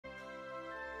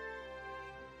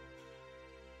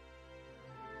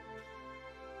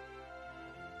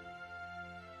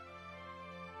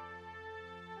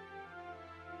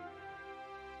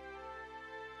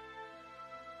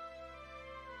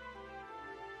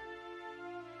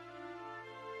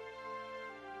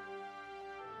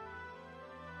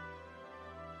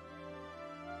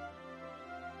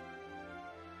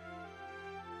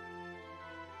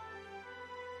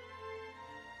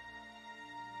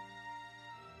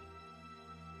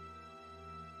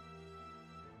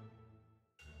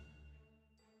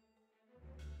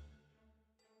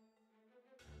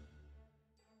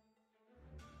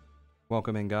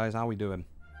Welcome in, guys. How we doing?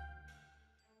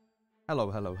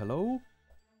 Hello, hello, hello.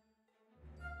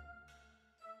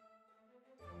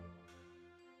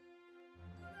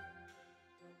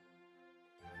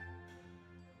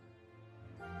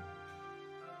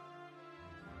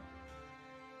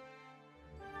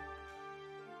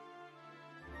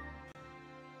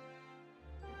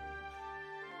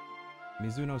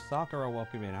 Mizuno Sakura,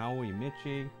 welcome in. How are you?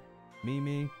 Michi,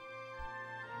 Mimi.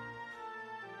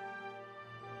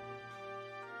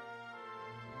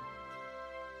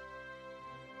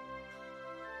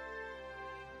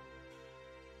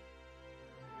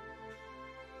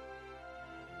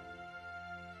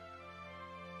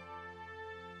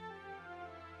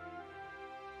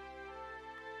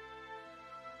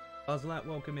 Buzzlat,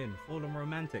 welcome in. Fallen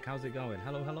Romantic, how's it going?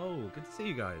 Hello, hello. Good to see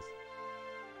you guys.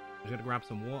 I'm gonna grab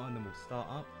some water and then we'll start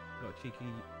up. Got a cheeky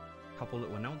couple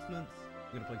little announcements.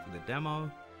 We're gonna play through the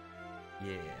demo.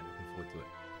 Yeah, looking forward to it.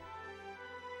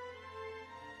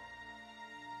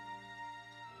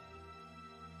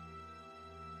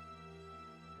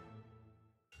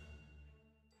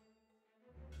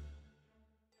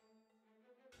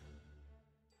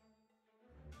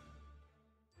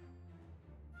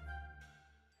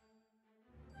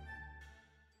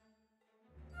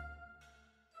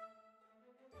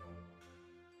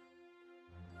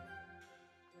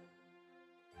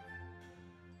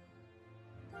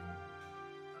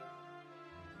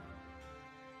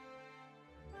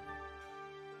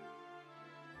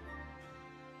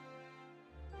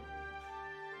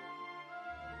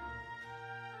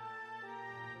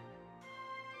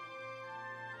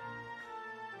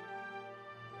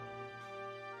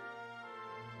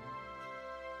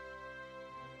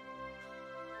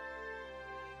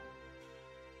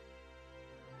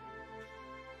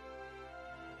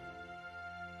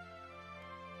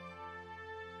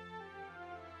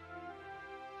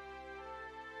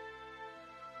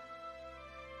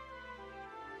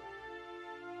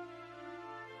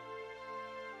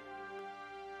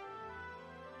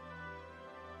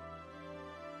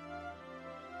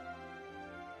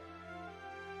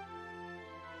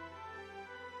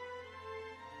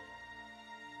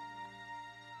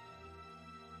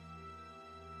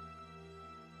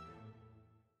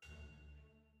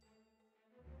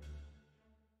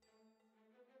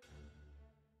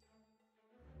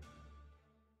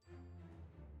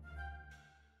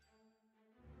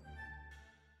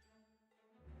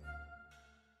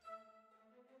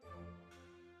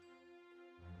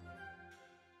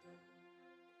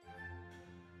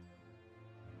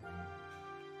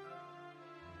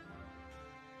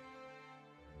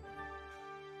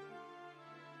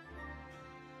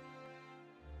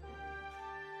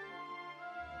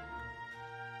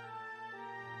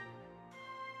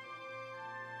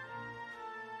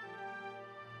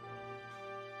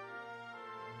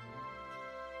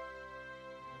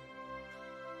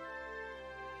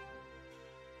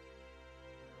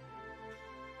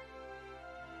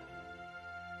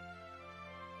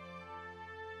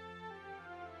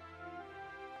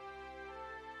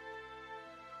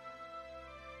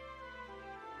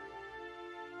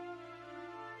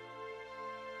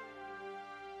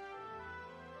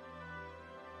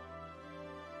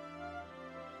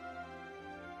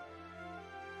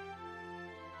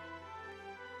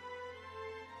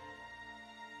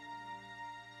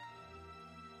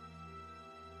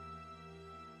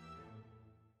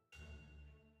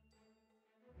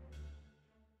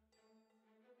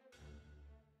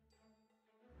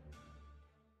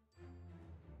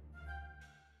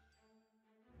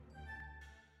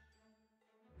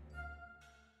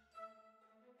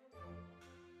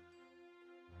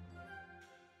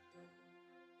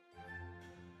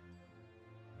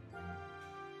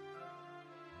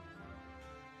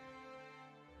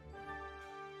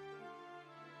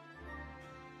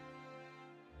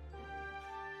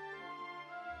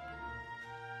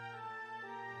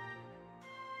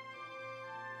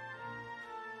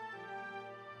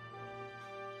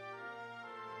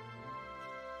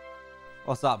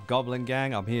 What's up, Goblin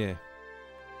Gang? I'm here.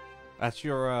 That's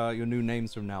your new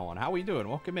names from now on. How are you doing?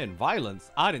 Welcome in.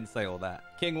 Violence. I didn't say all that.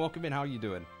 King, welcome in. How are you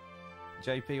doing?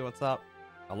 JP, what's up?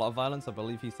 A lot of violence. I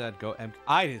believe he said go M.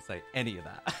 I didn't say any of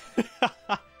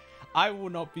that. I will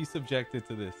not be subjected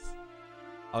to this.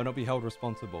 I will not be held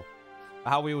responsible.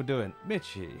 How are we all doing?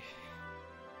 Michi.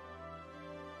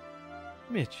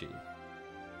 Michi.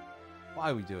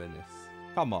 Why are we doing this?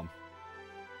 Come on.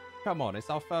 Come on, it's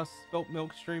our first spilt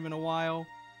milk stream in a while.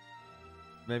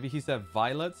 Maybe he said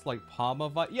violets, like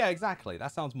Parma. Yeah, exactly.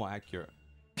 That sounds more accurate.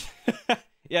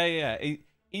 yeah.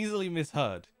 Easily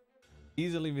misheard.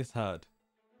 Easily misheard.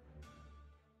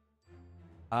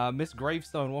 Miss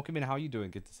Gravestone, welcome in. How are you doing?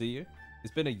 Good to see you.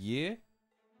 It's been a year?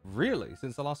 Really?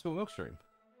 Since the last Spilt Milk stream?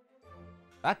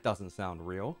 That doesn't sound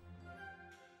real.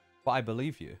 But I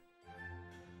believe you.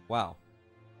 Wow.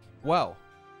 Well,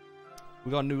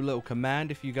 we got a new little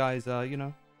command if you guys, you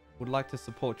know, would like to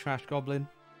support Trash Goblin.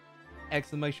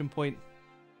 Exclamation point.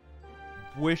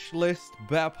 Wish list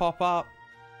better pop up.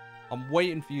 I'm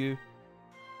waiting for you.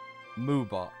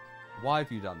 Moobot, why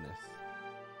have you done this?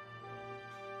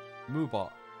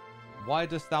 Moobot, why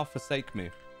dost thou forsake me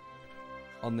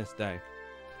on this day?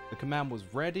 The command was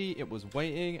ready, it was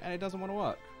waiting, and it doesn't want to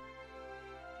work.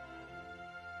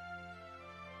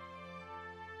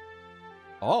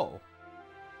 Oh.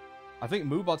 I think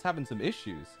Moobot's having some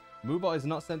issues. Moobot is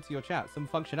not sent to your chat. Some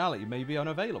functionality may be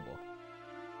unavailable.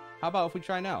 How about if we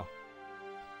try now?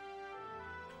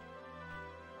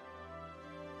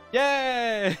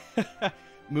 Yay!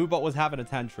 Moobot was having a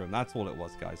tantrum. That's all it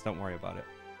was, guys. Don't worry about it.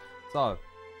 So,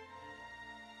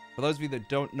 for those of you that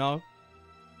don't know,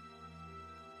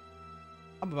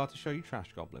 I'm about to show you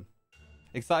Trash Goblin.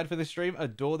 Excited for this stream?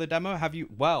 Adore the demo? Have you...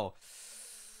 Well,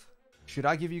 should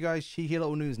I give you guys cheeky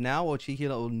little news now or cheeky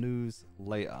little news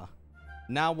later?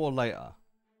 Now or later?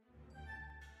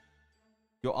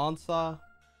 Your answer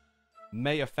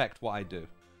may affect what I do.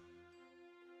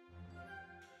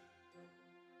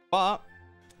 But,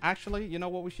 actually, you know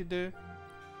what we should do?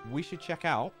 We should check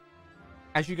out,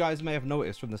 as you guys may have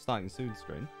noticed from the starting soon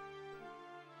screen,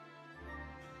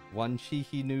 one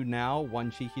cheeky new now, one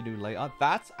cheeky new later.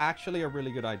 That's actually a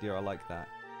really good idea. I like that.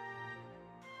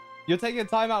 You're taking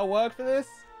time out of work for this?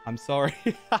 I'm sorry.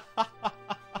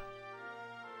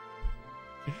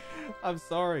 I'm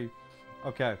sorry.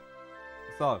 Okay.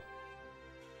 So,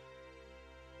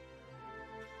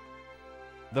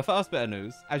 the first bit of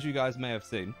news, as you guys may have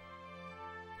seen,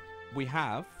 we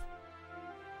have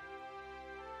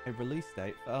a release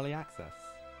date for early access.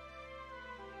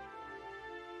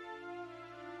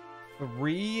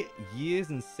 3 years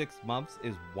and 6 months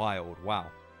is wild. Wow.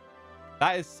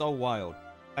 That is so wild.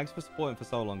 Thanks for supporting for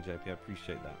so long, JP. I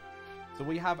appreciate that. So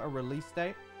we have a release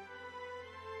date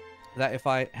that, if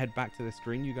I head back to the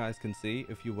screen, you guys can see,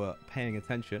 if you were paying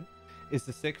attention, is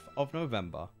the 6th of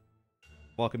November.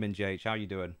 Welcome in, JH. How you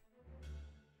doing?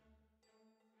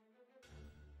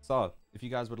 So, if you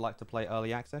guys would like to play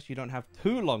early access, you don't have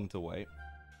too long to wait.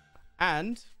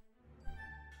 And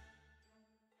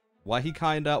why he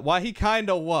kinda what? Why he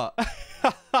kinda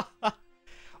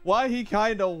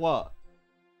what?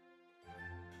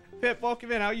 Pip,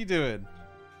 welcome in. How you doing?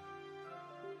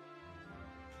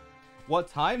 What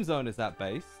time zone is that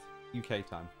based? UK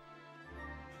time.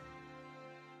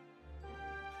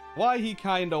 Why he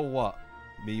kinda what?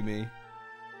 Mimi.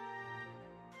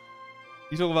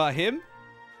 You talking about him?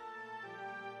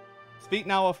 Speak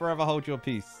now or forever hold your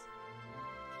peace.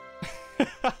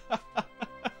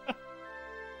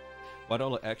 Why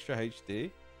don't look extra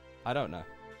HD? I don't know.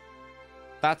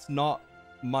 That's not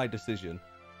my decision.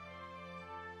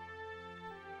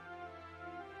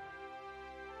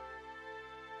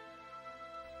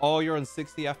 Oh, you're on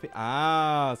 60 FPS.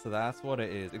 Ah, so that's what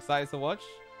it is. Excited to watch?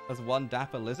 There's one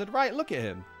dapper lizard. Right, look at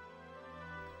him.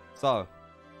 So,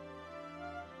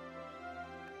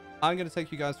 I'm going to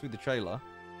take you guys through the trailer,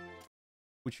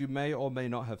 which you may or may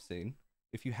not have seen.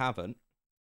 If you haven't,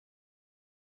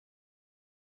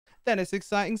 then it's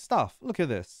exciting stuff. Look at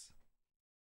this.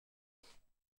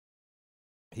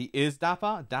 He is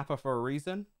dapper. Dapper for a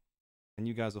reason. And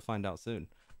you guys will find out soon.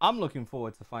 I'm looking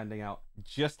forward to finding out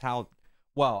just how...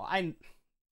 Well,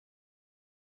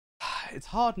 it's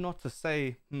hard not to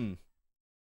say,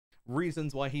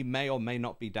 reasons why he may or may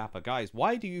not be dapper. Guys,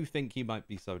 why do you think he might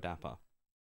be so dapper?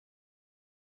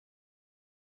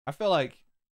 I feel like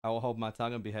I will hold my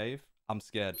tongue and behave. I'm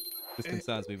scared. This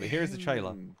concerns me. But here's the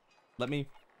trailer. Let me...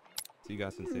 so you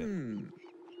guys can see it.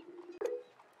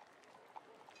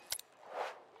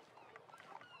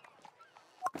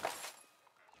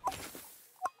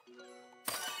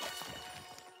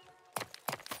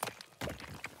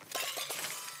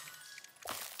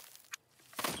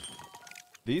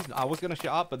 These, I was going to shut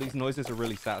up, but these noises are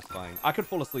really satisfying. I could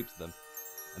fall asleep to them.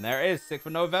 And there it is, 6th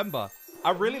of November.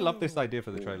 I really love this idea for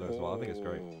the trailer as well. I think it's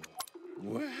great.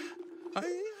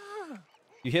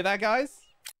 You hear that, guys?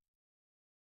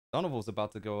 Donovan's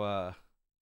about to go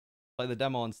play the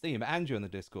demo on Steam. Andrew in the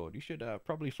Discord. You should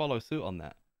probably follow suit on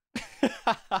that.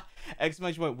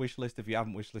 Exclamation point wishlist. If you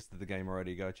haven't wishlisted the game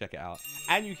already, go check it out.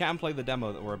 And you can play the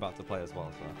demo that we're about to play as well.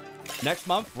 So next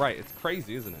month, right? It's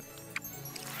crazy, isn't it?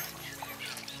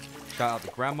 Shout out to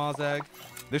Grandma's Egg.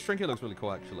 This trinket looks really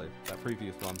cool, actually. That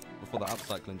previous one before the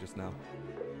upcycling just now.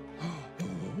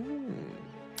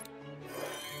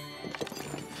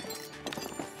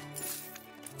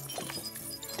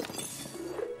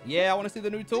 Yeah, I want to see the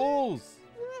new tools.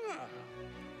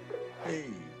 Hey.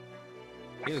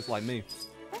 He looks like me.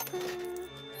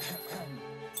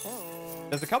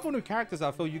 There's a couple new characters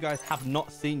I feel you guys have not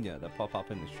seen yet that pop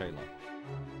up in this trailer.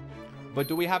 But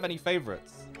do we have any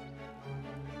favorites?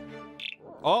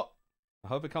 Oh, I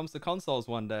hope it comes to consoles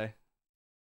one day.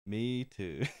 Me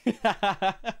too.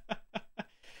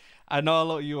 I know a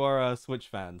lot of you are Switch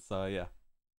fans, so yeah.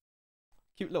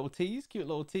 Cute little tease, cute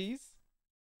little tease.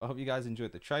 I hope you guys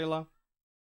enjoyed the trailer.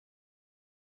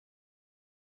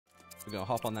 We're gonna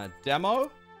hop on that demo.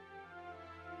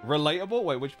 Relatable?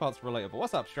 Wait, which part's relatable?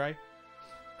 What's up, Stray?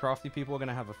 Crafty people are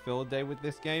gonna have a field day with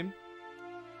this game.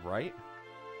 Right?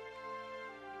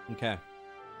 Okay.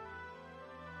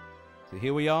 So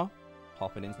here we are,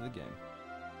 hopping into the game.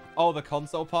 Oh, the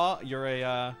console part? You're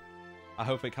a, I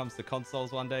hope it comes to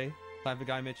consoles one day type of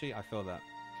guy, Mitchie. I feel that.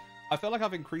 I feel like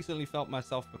I've increasingly felt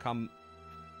myself become...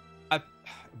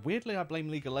 Weirdly, I blame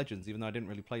League of Legends, even though I didn't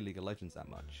really play League of Legends that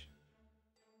much.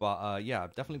 But yeah, I'm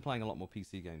definitely playing a lot more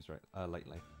PC games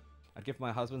lately. I'd give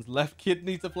my husband's left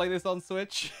kidney to play this on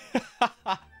Switch.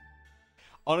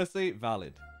 Honestly,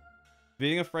 valid.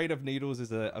 Being afraid of needles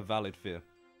is a valid fear.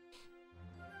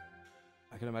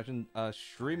 I can imagine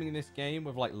streaming this game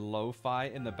with like lo-fi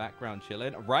in the background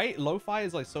chilling. Right? Lo-fi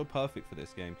is like so perfect for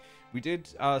this game. We did,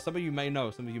 some of you may know,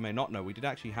 some of you may not know, we did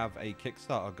actually have a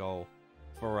Kickstarter goal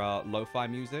for lo-fi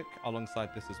music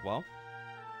alongside this as well.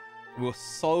 We were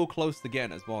so close to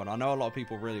getting it as well, and I know a lot of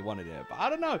people really wanted it, but I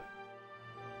don't know.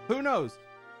 Who knows?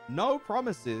 No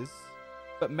promises,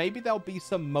 but maybe there'll be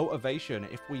some motivation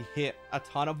if we hit a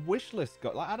ton of wish lists.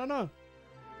 Like, I don't know.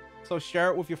 So share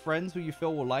it with your friends who you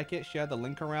feel will like it. Share the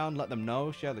link around. Let them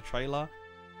know. Share the trailer.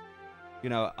 You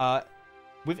know,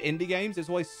 with indie games, it's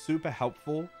always super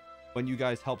helpful when you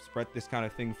guys help spread this kind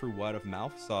of thing through word of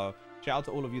mouth. So shout out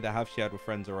to all of you that have shared with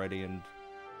friends already and,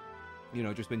 you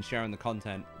know, just been sharing the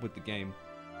content with the game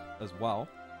as well.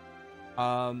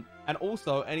 And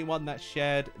also anyone that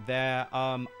shared their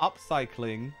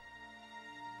upcycling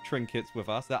trinkets with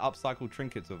us, their upcycled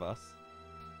trinkets with us.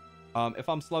 If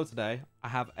I'm slow today, I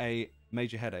have a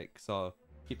major headache, so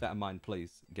keep that in mind,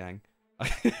 please, gang.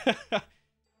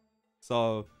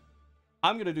 So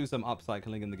I'm going to do some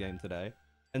upcycling in the game today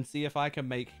and see if I can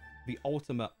make the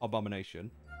ultimate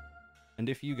abomination. And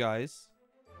if you guys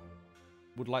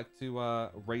would like to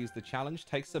raise the challenge,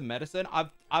 take some medicine.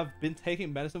 I've been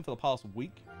taking medicine for the past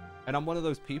week, and I'm one of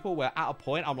those people where at a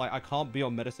point I'm like, I can't be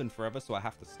on medicine forever, so I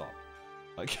have to stop.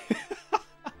 Like...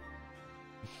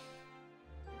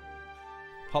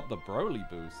 Pop the Broly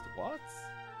boost. What?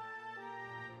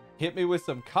 Hit me with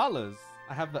some colors.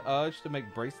 I have the urge to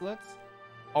make bracelets.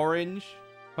 Orange,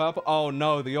 purple. Oh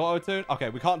no, the auto-tune. Okay,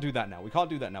 we can't do that now. We can't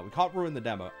do that now. We can't ruin the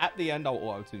demo. At the end, I'll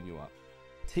auto-tune you up.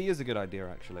 Tea is a good idea,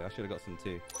 actually. I should have got some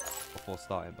tea before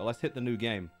starting. But let's hit the new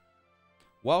game.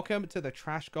 Welcome to the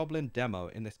Trash Goblin demo.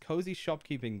 In this cozy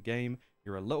shopkeeping game,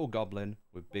 you're a little goblin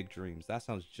with big dreams. That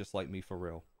sounds just like me for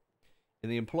real. In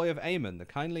the employ of Eamon, the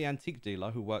kindly antique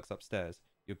dealer who works upstairs.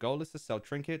 Your goal is to sell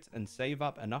trinkets and save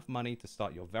up enough money to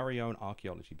start your very own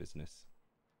archaeology business.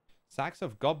 Sacks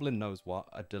of Goblin knows what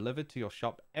are delivered to your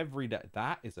shop every day.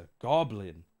 That is a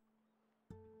goblin.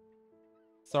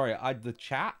 Sorry, the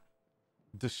chat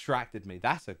distracted me.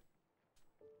 That's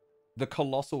the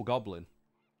colossal goblin.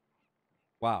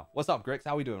 Wow. What's up, Grix?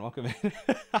 How we doing? Welcome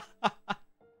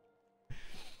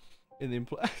in.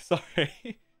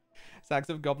 Sorry. Sacks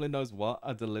of Goblin knows what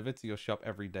are delivered to your shop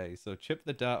every day, so chip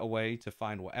the dirt away to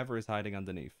find whatever is hiding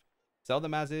underneath. Sell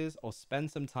them as is, or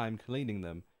spend some time cleaning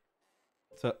them.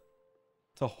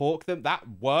 To hawk them, that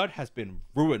word has been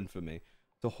ruined for me.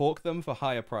 To hawk them for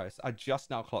higher price. I just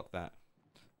now clocked that.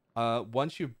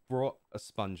 Once you've brought a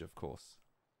sponge, of course.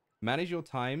 Manage your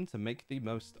time to make the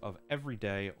most of every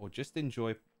day, or just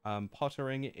enjoy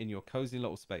pottering in your cozy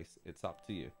little space. It's up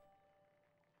to you.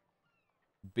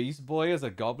 Beast Boy as a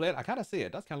goblin? I kind of see it.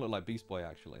 It does kind of look like Beast Boy,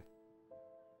 actually.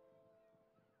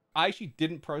 I actually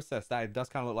didn't process that. It does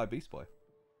kind of look like Beast Boy.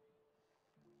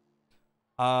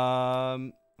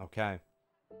 Okay.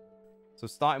 So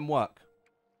starting work.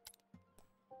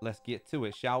 Let's get to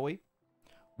it, shall we?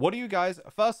 What do you guys...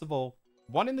 First of all,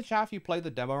 one in the chat if you played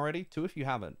the demo already. Two if you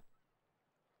haven't.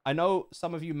 I know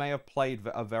some of you may have played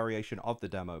a variation of the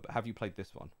demo, but have you played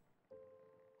this one?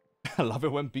 I love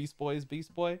it when Beast Boy is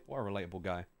Beast Boy. What a relatable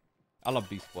guy. I love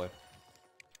Beast Boy.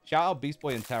 Shout out Beast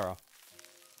Boy and Terra.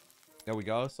 There we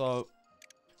go. So,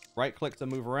 right click to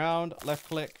move around. Left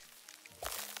click.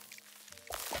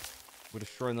 We're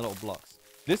destroying the little blocks.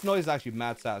 This noise is actually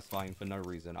mad satisfying for no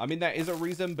reason. I mean, there is a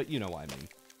reason, but you know what I mean.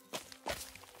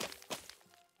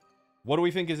 What do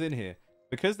we think is in here?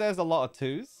 Because there's a lot of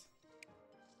twos.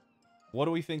 What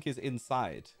do we think is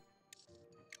inside?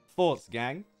 Thoughts,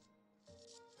 gang?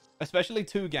 Especially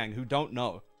 2 gang who don't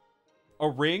know. A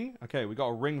ring? Okay, we got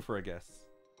a ring for a guess.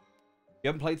 You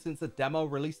haven't played since the demo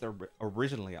released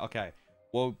originally. Okay,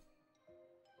 well,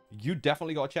 you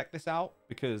definitely got to check this out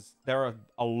because there are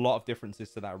a lot of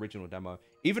differences to that original demo.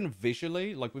 Even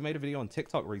visually, like we made a video on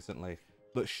TikTok recently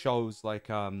that shows like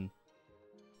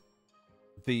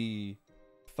the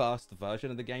first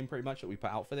version of the game pretty much that we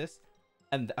put out for this.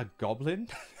 And a goblin?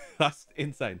 That's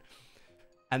insane.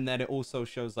 And then it also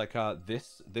shows like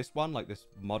this one, like this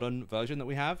modern version that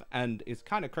we have. And it's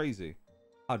kind of crazy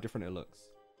how different it looks.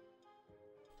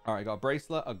 All right, got a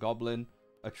bracelet, a goblin,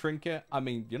 a trinket. I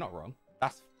mean, you're not wrong.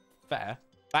 That's fair.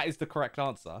 That is the correct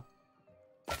answer.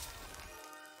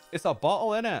 It's a bottle,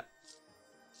 innit?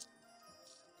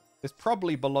 This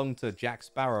probably belonged to Jack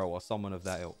Sparrow or someone of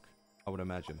that ilk, I would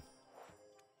imagine.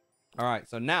 All right,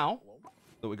 so now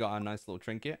that we got our nice little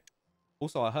trinket.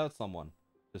 Also, I heard someone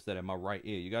just said in my right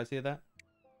ear. You guys hear that?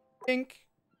 Pink.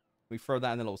 We throw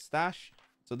that in the little stash.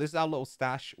 So this is our little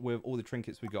stash with all the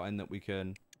trinkets we got in that we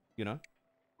can, you know,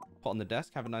 put on the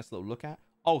desk, have a nice little look at.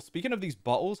 Oh, speaking of these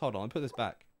bottles, hold on, let me put this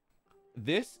back.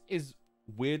 This is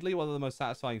weirdly one of the most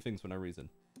satisfying things for no reason.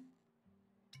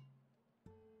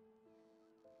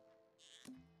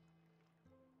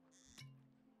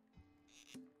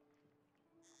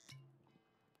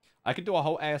 I could do a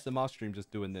whole ASMR stream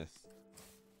just doing this.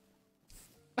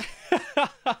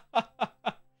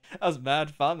 That was mad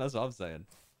fun. That's what I'm saying.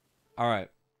 All right.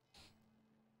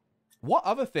 What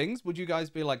other things would you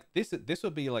guys be like, this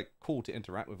would be like cool to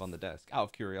interact with on the desk out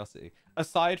of curiosity,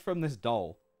 aside from this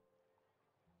doll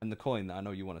and the coin that I know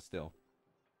you want to steal?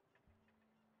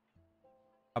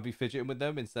 I'll be fidgeting with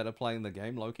them instead of playing the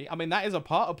game, low-key. I mean, that is a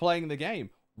part of playing the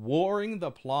game. Watering the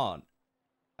plant.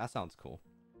 That sounds cool.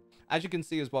 As you can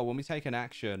see as well, when we take an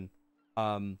action,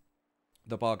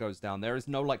 the bar goes down. There is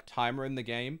no like timer in the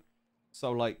game.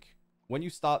 So like when you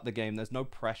start the game, there's no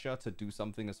pressure to do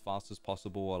something as fast as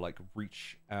possible or like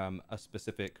reach a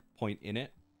specific point in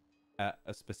it at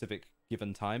a specific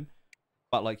given time.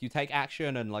 But like you take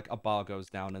action and like a bar goes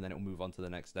down and then it'll move on to the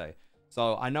next day.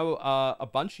 So I know a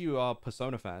bunch of you are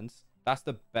Persona fans. That's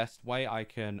the best way I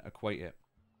can equate it.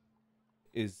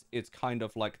 It's kind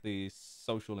of like the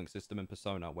social link system in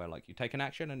Persona where like you take an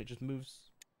action and it just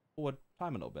moves forward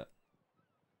time a little bit.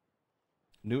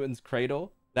 Newton's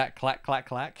cradle, that clack clack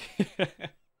clack.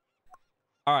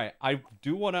 All right, I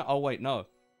do want to, oh wait, no,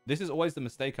 this is always the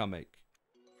mistake I make.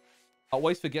 I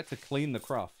always forget to clean the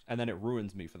craft and then it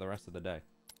ruins me for the rest of the day.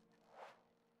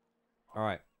 All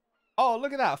right. Oh,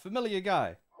 look at that, familiar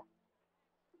guy.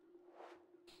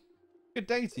 Good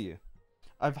day to you.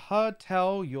 I've heard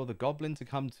tell you're the goblin to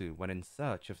come to when in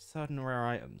search of certain rare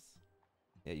items.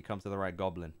 Yeah, you come to the right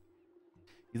goblin.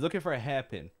 He's looking for a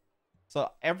hairpin. So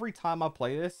every time I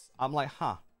play this, I'm like,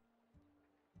 huh.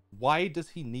 Why does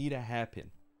he need a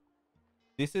hairpin?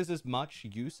 This is as much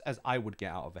use as I would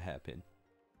get out of a hairpin.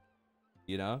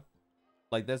 You know?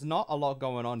 Like, there's not a lot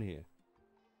going on here.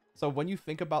 So when you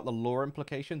think about the lore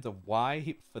implications of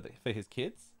why for his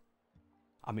kids,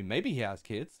 I mean, maybe he has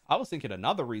kids. I was thinking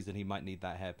another reason he might need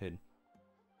that hairpin.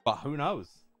 But who knows?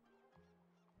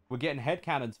 We're getting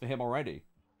headcanons for him already.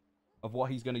 Of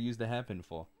what he's going to use the hairpin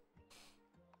for.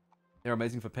 They're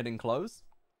amazing for pinning clothes.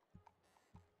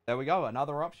 There we go.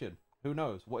 Another option. Who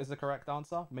knows? What is the correct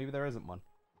answer? Maybe there isn't one.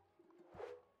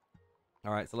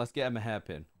 Alright, so let's get him a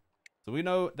hairpin. So we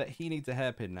know that he needs a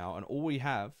hairpin now. And all we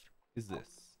have is this.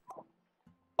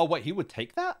 Oh, wait. He would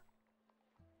take that?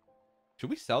 Should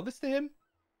we sell this to him?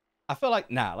 I feel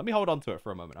like, nah, let me hold on to it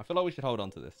for a moment. I feel like we should hold on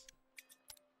to this.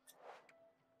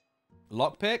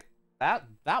 Lockpick?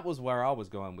 That was where I was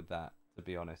going with that, to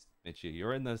be honest, Mitchie.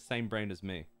 You're in the same brain as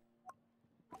me.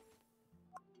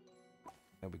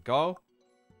 There we go.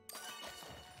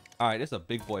 Alright, this is a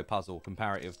big boy puzzle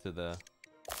comparative to the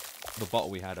bottle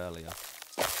we had earlier.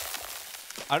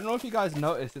 I don't know if you guys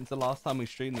noticed since the last time we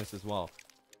streamed this as well.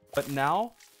 But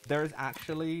now, there is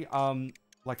actually,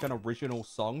 like an original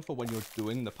song for when you're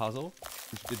doing the puzzle,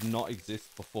 which did not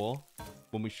exist before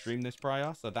when we streamed this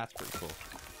prior, so that's pretty cool.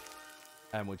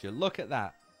 And would you look at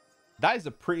that? That is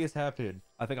the prettiest hairpin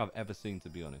I think I've ever seen, to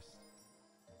be honest.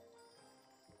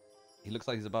 He looks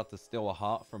like he's about to steal a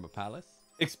heart from a palace.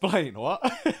 Explain, what?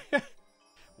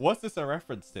 What's this a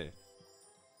reference to?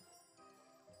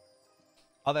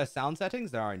 Are there sound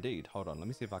settings? There are indeed. Hold on, let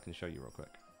me see if I can show you real quick.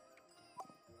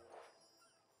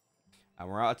 And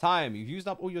we're out of time. You've used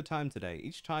up all your time today.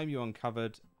 Each time you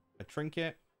uncovered a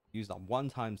trinket, used up one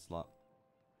time slot.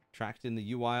 Tracked in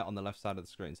the UI on the left side of the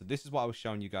screen. So this is what I was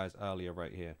showing you guys earlier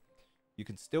right here. You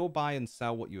can still buy and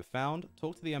sell what you have found,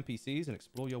 talk to the NPCs, and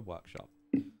explore your workshop.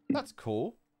 That's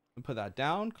cool. And put that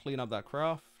down, clean up that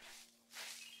craft.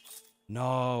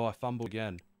 No, I fumbled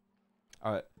again.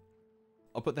 All right.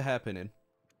 I'll put the hairpin in.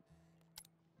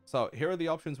 So here are the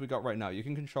options we got right now. You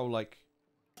can control, like...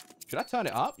 Should I turn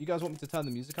it up? You guys want me to turn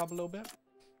the music up a little bit?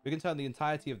 We can turn the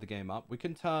entirety of the game up. We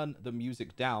can turn the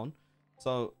music down.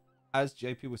 So, as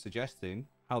JP was suggesting,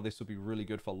 how this would be really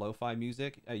good for lo-fi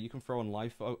music. You can throw on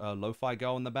lo-fi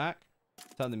go in the back.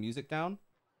 Turn the music down.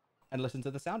 And listen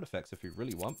to the sound effects if you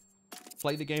really want.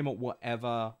 Play the game at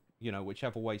whatever, you know,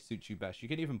 whichever way suits you best. You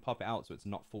can even pop it out so it's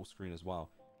not full screen as well.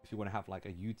 If you want to have, like,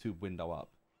 a YouTube window up.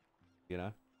 You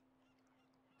know?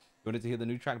 You wanted to hear the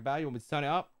new track better? You want me to turn it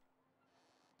up?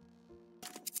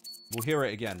 We'll hear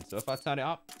it again. So if I turn it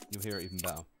up, you'll hear it even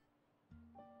better.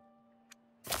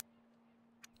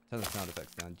 Turn the sound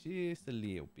effects down just a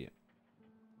little bit.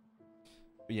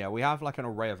 But yeah, we have like an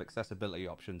array of accessibility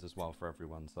options as well for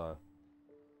everyone. So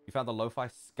you found the lo-fi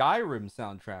Skyrim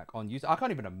soundtrack on YouTube. I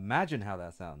can't even imagine how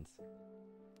that sounds.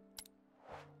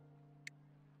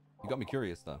 You got me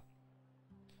curious though.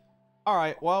 All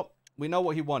right, well, we know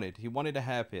what he wanted. He wanted a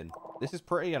hairpin. This is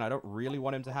pretty, and I don't really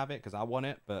want him to have it because I want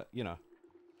it, but you know.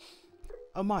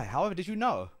 Oh my, however did you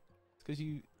know? It's because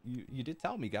you did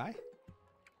tell me, guy.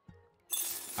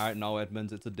 Alright, no,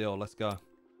 Edmonds, it's a deal. Let's go.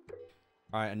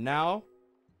 Alright, and now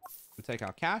we take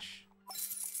our cash,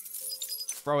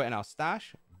 throw it in our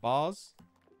stash, bars,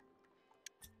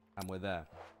 and we're there.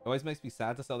 It always makes me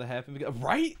sad to sell the hairpin.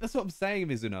 Right? That's what I'm saying,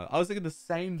 Mizuno. I was thinking the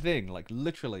same thing. Like,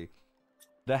 literally.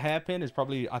 The hairpin is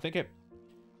probably, I think it's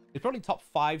probably top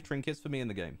 5 trinkets for me in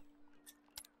the game.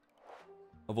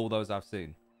 Of all those I've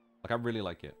seen. Like, I really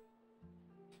like it.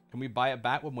 Can we buy it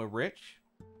back when we're rich?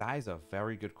 That is a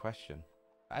very good question.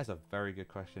 That is a very good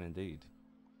question indeed.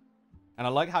 And I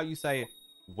like how you say,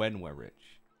 when we're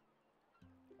rich.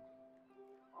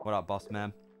 What up, boss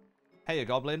man? Hey, you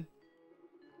Goblin.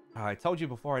 Oh, I told you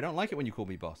before, I don't like it when you call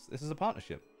me boss. This is a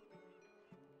partnership.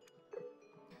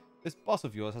 This boss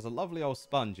of yours has a lovely old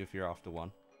sponge if you're after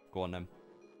one. Go on, then.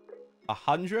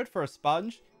 100 for a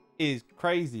sponge is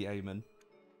crazy, Eamon.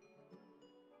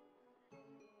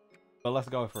 But let's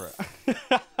go for it.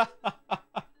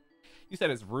 You said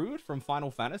it's rude from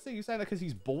Final Fantasy? You say that because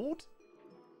he's bored?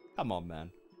 Come on, man.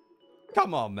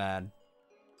 Come on, man.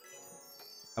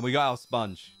 And we got our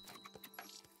sponge.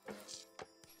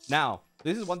 Now,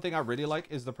 this is one thing I really like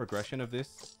is the progression of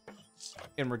this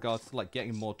in regards to like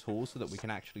getting more tools so that we can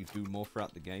actually do more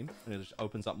throughout the game. And it just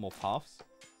opens up more paths.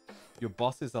 Your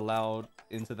boss is allowed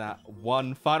into that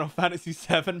one Final Fantasy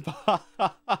VII path.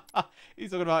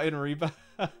 He's talking about in Rebirth.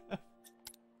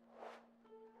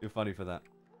 You're funny for that.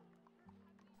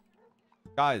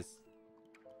 Guys,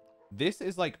 this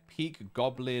is like peak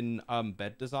Goblin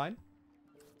bed design.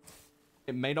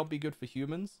 It may not be good for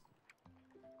humans.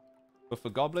 But for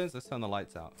goblins, let's turn the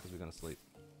lights out because we're going to sleep.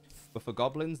 But for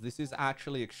goblins, this is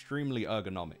actually extremely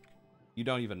ergonomic. You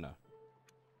don't even know.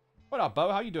 What up, Bo?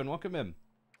 How you doing? Welcome in.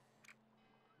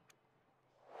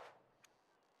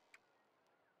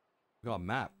 We got a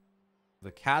map.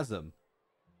 The Chasm.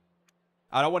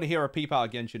 I don't want to hear a peep out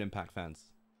of Genshin Impact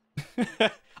fans.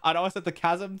 I know I said the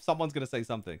Chasm. Someone's going to say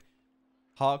something.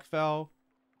 Harkfell.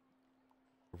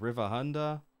 River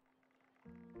Hunda.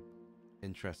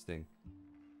 Interesting.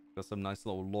 Got some nice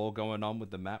little lore going on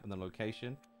with the map and the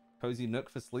location. Cozy Nook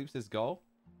for sleeps is goal.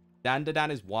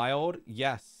 Dandadan is wild.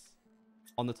 Yes.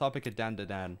 On the topic of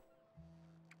Dandadan.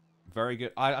 Very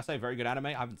good. I say very good anime.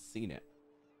 I haven't seen it.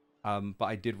 But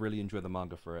I did really enjoy the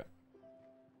manga for it.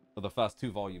 For the first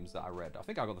 2 volumes that I read. I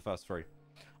think I got the first 3.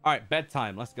 All right,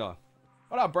 bedtime. Let's go.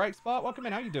 What up, Break Spot? Welcome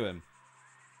in. How you doing?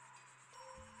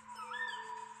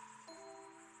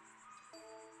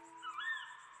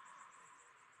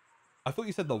 I thought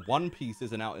you said the One Piece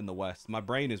isn't out in the West. My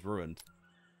brain is ruined.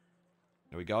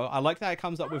 There we go. I like that it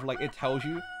comes up with, like, it tells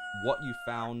you what you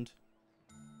found.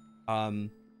 How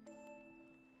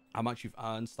much you've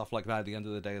earned. Stuff like that at the end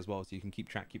of the day as well. So you can keep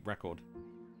track, keep record.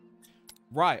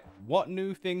 Right. What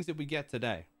new things did we get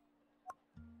today?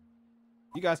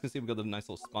 You guys can see we got the nice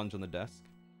little sponge on the desk. Do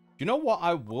you know what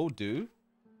I will do?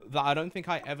 That I don't think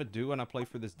I ever do when I play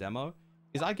through this demo.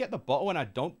 Is I get the bottle and I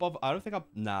don't bother. I don't think I...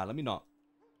 Nah, let me not.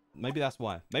 Maybe that's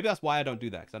why. Maybe that's why I don't do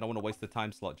that. Because I don't want to waste the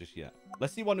time slot just yet.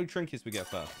 Let's see what new trinkets we get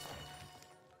first.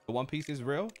 The One Piece is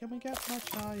real. Can we get much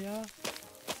higher?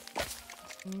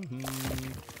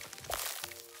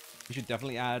 We should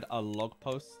definitely add a log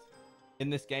post in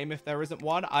this game if there isn't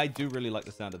one. I do really like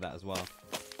the sound of that as well.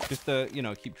 Just to, you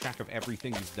know, keep track of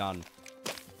everything you've done.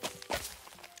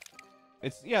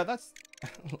 It's, yeah, that's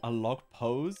a log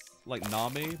pose like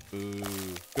Nami. Boo.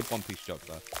 Good One Piece joke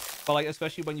though. But like,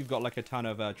 especially when you've got like a ton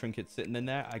of trinkets sitting in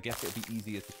there, I guess it'll be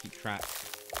easier to keep track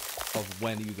of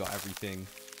when you got everything.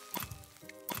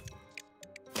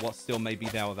 What still may be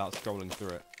there without scrolling through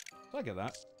it. So I get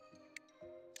that.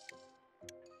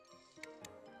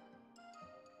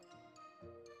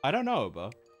 I don't know,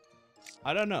 bro.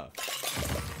 I don't know.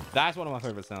 That's one of my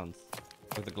favorite sounds.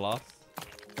 Like the glass.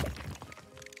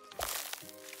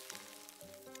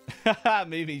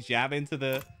 Maybe jam into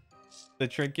the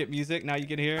trinket music. Now you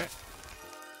can hear it.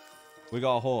 We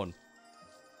got a horn.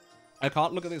 I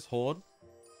can't look at this horn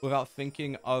without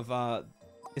thinking of,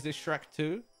 is this Shrek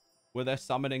 2? Where they're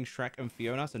summoning Shrek and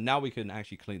Fiona. So now we can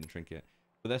actually clean the trinket.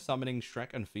 Where they're summoning Shrek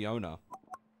and Fiona.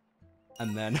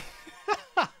 And then...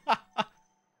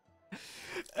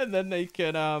 and then they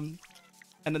can, and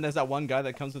then there's that one guy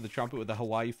that comes with the trumpet with the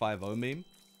Hawaii 5-0 meme.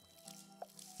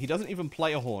 He doesn't even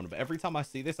play a horn, but every time I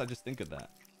see this, I just think of that.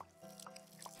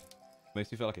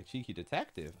 Makes me feel like a cheeky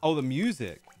detective. Oh, the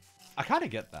music. I kind of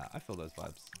get that. I feel those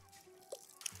vibes.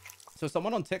 So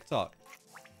someone on TikTok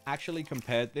actually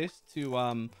compared this to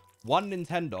one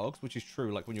Nintendogs, which is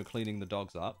true, like when you're cleaning the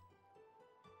dogs up.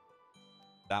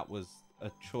 That was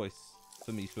a choice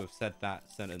for me to have said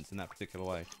that sentence in that particular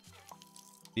way.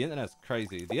 The internet's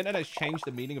crazy. The internet's changed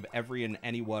the meaning of every and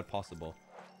any word possible.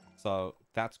 So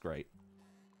that's great.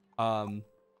 But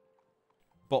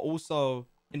also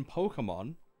in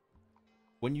Pokemon,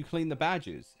 when you clean the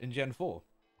badges in Gen 4.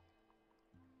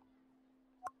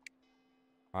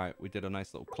 All right, we did a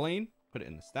nice little clean. Put it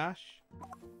in the stash.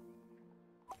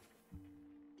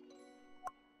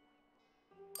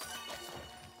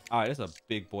 All right, this is a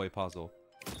big boy puzzle.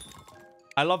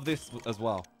 I love this as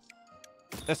well.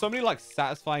 There's so many like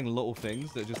satisfying little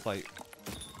things that just like...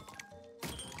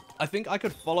 I think I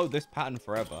could follow this pattern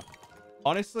forever.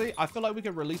 Honestly, I feel like we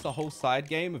could release a whole side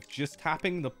game of just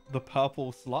tapping the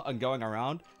purple slot and going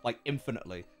around like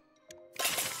infinitely.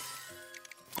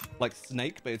 Like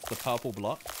Snake, but it's the purple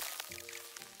block.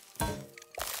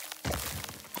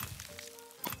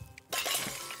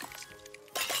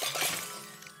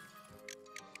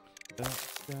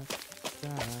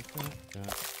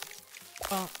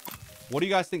 What do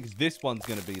you guys think this one's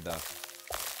going to be, though?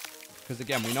 Because,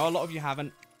 again, we know a lot of you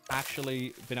haven't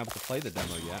actually been able to play the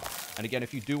demo yet. And, again,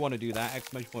 if you do want to do that,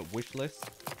 exclamation point wish list.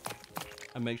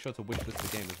 And make sure to wish list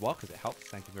the game as well, because it helps.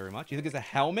 Thank you very much. You think it's a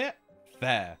helmet?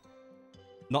 Fair.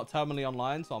 Not terminally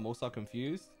online, so I'm also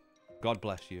confused. God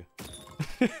bless you.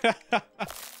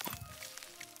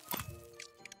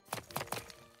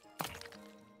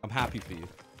 I'm happy for you.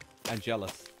 And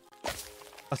jealous.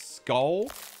 A skull?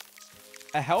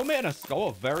 A helmet and a skull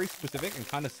are very specific and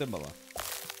kind of similar.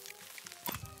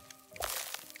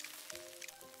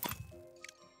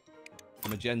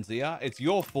 I'm a Gen Zer. It's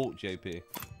your fault, JP.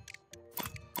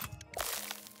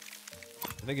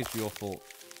 I think it's your fault.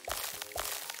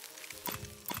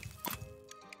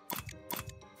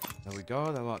 There we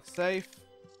go. That marks safe.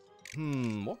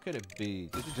 What could it be?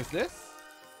 Is it just this?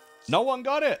 No one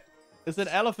got it. It's an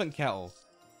elephant kettle.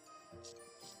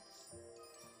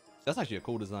 That's actually a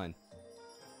cool design.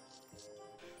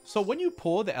 So when you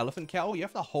pour the elephant kettle, you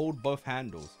have to hold both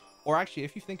handles. Or actually,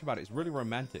 if you think about it, it's really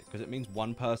romantic because it means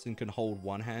one person can hold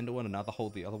one handle and another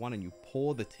hold the other one, and you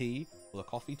pour the tea or the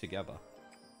coffee together.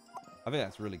 I think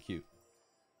that's really cute.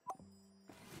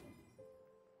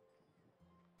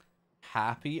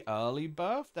 Happy early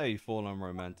birthday, Fallen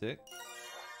Romantic.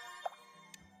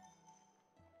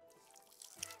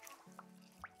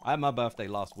 I had my birthday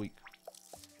last week.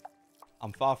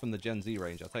 I'm far from the Gen Z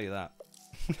range, I'll tell you that.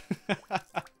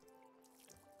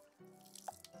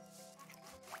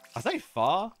 I say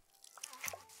far.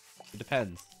 It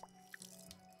depends.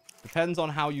 Depends on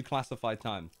how you classify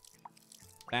time.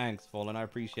 Thanks, Fallen. I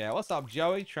appreciate it. What's up,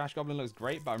 Joey? Trash Goblin looks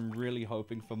great, but I'm really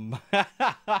hoping for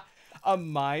a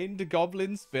Mind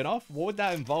Goblin spin-off. What would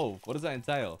that involve? What does that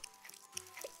entail?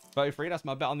 33, that's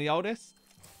my bet on the oldest.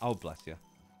 Oh, bless you.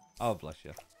 Oh, bless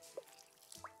you.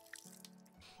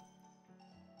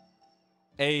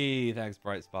 Hey, thanks,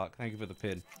 Bright Spark. Thank you for the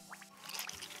pin.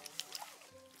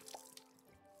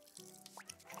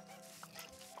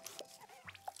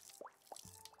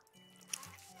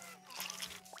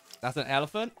 That's an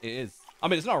elephant? It is. I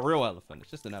mean, it's not a real elephant. It's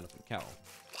just an elephant cow.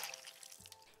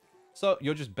 So,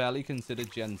 you're just barely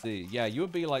considered Gen Z. Yeah, you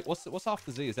would be like... What's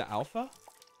after Z? Is that Alpha?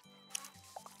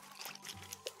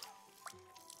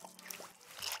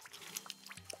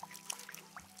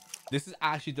 This is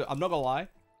actually... I'm not gonna lie.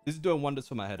 This is doing wonders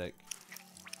for my headache.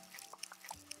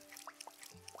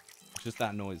 It's just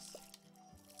that noise.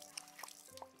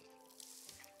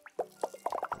 There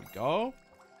we go.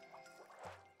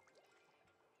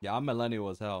 Yeah, I'm millennial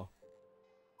as hell.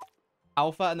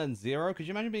 Alpha and then 0? Could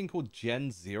you imagine being called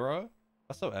Gen 0?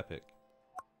 That's so epic.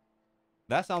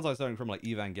 That sounds like something from like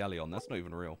Evangelion. That's not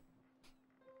even real.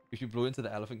 If you blew into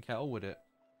the elephant kettle, would it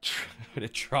would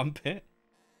it trumpet?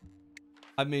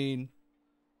 I mean,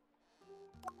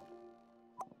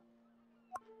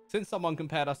 since someone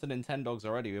compared us to Nintendogs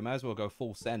already, we might as well go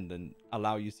full send and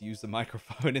allow you to use the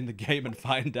microphone in the game and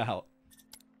find out.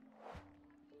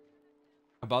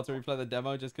 About to replay the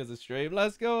demo just because of stream.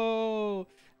 Let's go!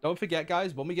 Don't forget,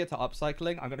 guys, when we get to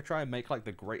upcycling, I'm going to try and make like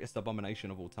the greatest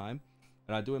abomination of all time.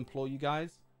 And I do implore you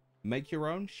guys, make your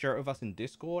own, share it with us in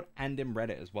Discord and in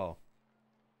Reddit as well.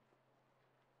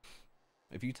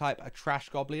 If you type a trash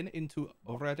goblin into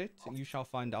Reddit, you shall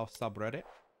find our subreddit.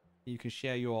 You can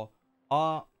share your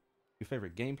art, your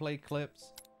favorite gameplay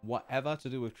clips, whatever to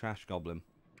do with trash goblin.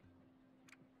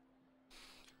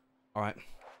 All right,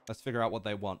 let's figure out what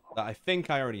they want that I think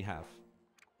I already have.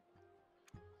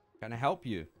 Can I help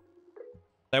you?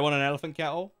 They want an elephant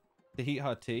kettle to heat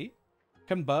her tea.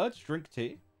 Can birds drink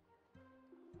tea?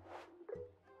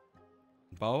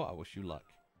 Bo, I wish you luck.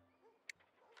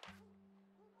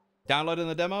 Downloading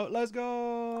the demo? Let's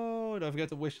go! Don't forget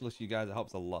to wishlist, you guys. It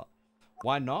helps a lot.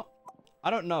 Why not? I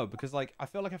don't know, because like I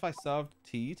feel like if I served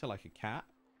tea to like a cat,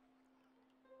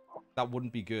 that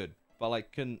wouldn't be good. But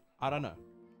like, I don't know.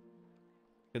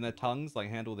 Can their tongues like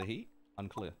handle the heat?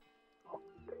 Unclear.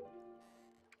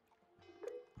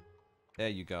 There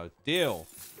you go. Deal.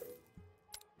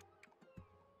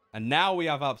 And now we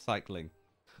have upcycling.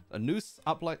 A new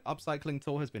upcycling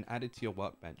tool has been added to your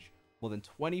workbench. More than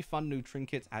 20 fun new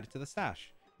trinkets added to the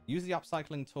stash. Use the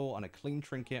upcycling tool on a clean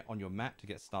trinket on your mat to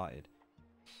get started.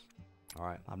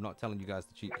 Alright, I'm not telling you guys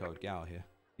the cheat code. Get out here.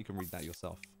 You can read that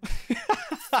yourself.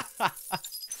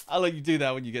 I'll let you do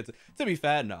that when you get to be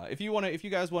fair, no. If you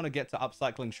guys want to get to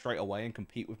upcycling straight away and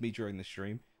compete with me during the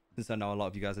stream, since I know a lot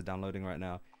of you guys are downloading right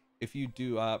now, if you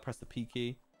do press the P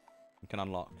key, you can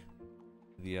unlock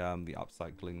the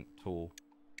upcycling tool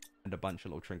and a bunch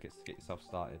of little trinkets to get yourself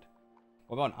started.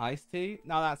 What about an iced tea?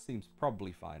 Now that seems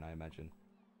probably fine, I imagine.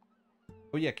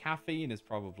 Oh yeah, caffeine is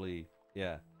probably,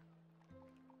 yeah.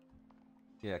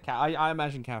 Yeah, I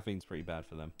imagine caffeine's pretty bad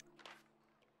for them.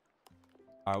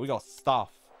 All right, we got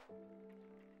stuff.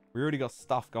 We already got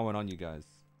stuff going on, you guys.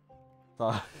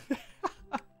 So,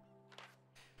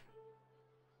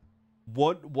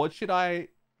 what should I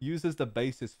use as the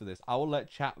basis for this? I will let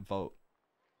chat vote.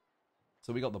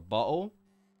 So we got the bottle,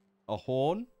 a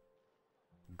horn,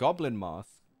 goblin mask,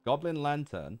 goblin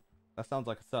lantern. That sounds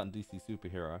like a certain DC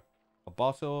superhero. A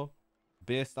bottle,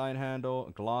 beer stein handle,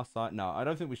 a glass eye. No, I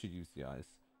don't think we should use the eyes.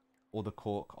 Or the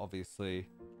cork, obviously.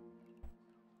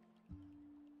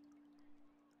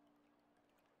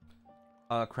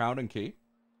 Crown and key.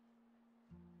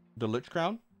 The Lich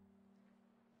Crown.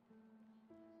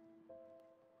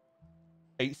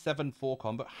 874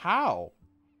 combo. How?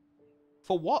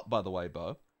 For what, by the way,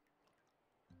 Bo?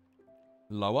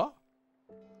 Lower?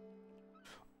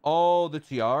 Oh, the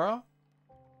tiara?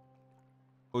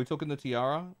 Are we talking the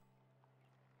tiara?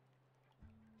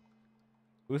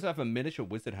 We also have a miniature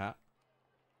wizard hat.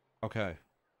 Okay.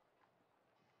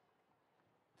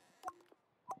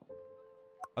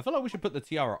 I feel like we should put the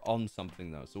tiara on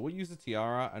something, though. So we'll use the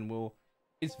tiara and we'll...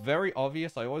 It's very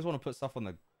obvious. I always want to put stuff on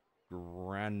the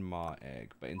grandma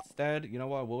egg. But instead, you know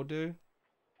what I will do?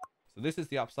 So this is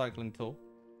the upcycling tool.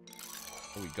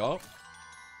 There we go.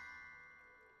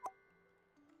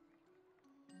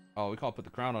 Oh, we can't put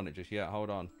the crown on it just yet. Hold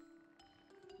on.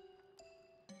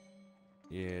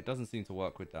 Yeah, it doesn't seem to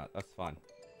work with that. That's fine.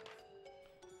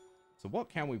 So what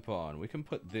can we put on? We can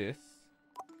put this.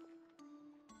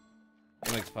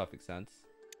 That makes perfect sense.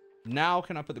 Now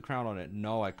can I put the crown on it?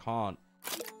 No, I can't.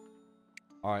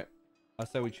 Alright. I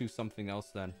say we choose something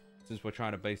else then. Since we're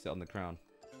trying to base it on the crown.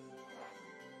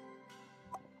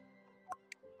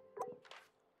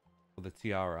 Or the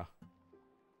tiara.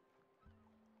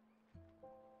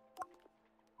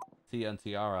 Tia and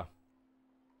tiara.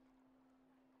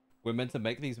 We're meant to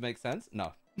make these make sense?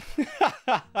 No.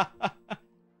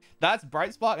 That's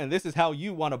Bright Spark, and this is how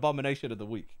you won Abomination of the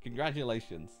Week.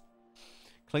 Congratulations.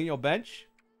 Clean your bench?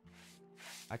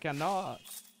 I cannot.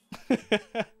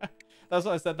 That's what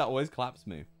I said, that always claps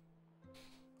me.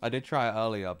 I did try it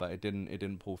earlier, but it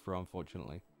didn't pull through,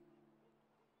 unfortunately.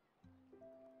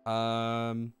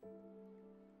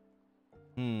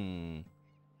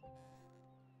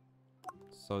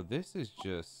 So this is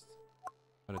just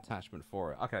an attachment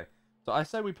for it. Okay, so I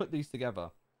say we put these together.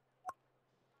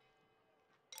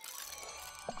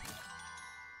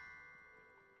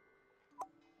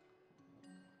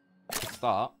 To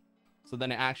start. So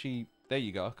then it actually, there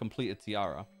you go, completed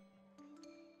tiara.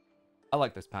 I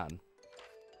like this pattern.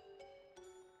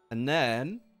 And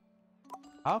then,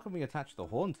 how can we attach the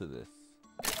horn to this?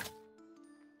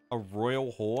 A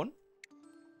royal horn?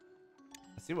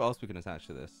 Let's see what else we can attach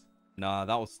to this. Nah,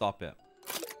 that will stop it.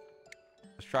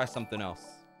 Let's try something else.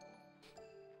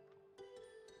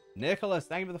 Nicholas,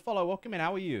 thank you for the follow. Welcome in.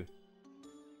 How are you?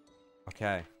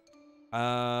 Okay.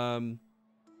 Let's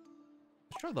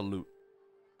try the loot.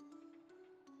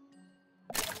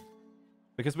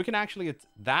 Because we can actually...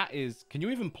 That is... Can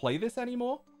you even play this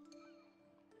anymore?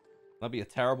 That'd be a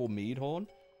terrible mead horn.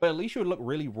 But at least it would look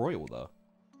really royal, though.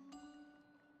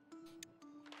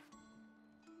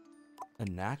 A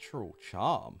natural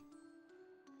charm.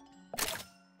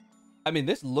 I mean,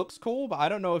 this looks cool, but I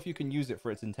don't know if you can use it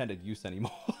for its intended use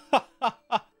anymore.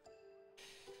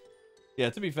 Yeah,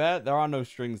 to be fair, there are no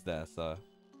strings there, so...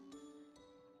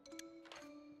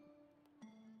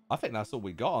 I think that's all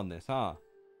we got on this, huh?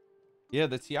 Yeah,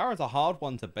 the tiara's a hard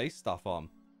one to base stuff on.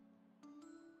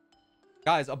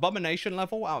 Guys, abomination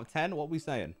level out of 10? What are we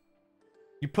saying?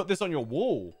 You put this on your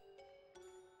wall.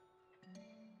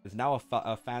 There's now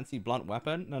a fancy blunt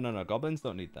weapon. No. Goblins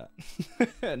don't need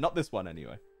that. Not this one,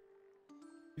 anyway.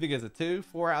 You think it's a 2?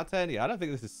 4 out of 10? Yeah, I don't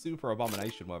think this is super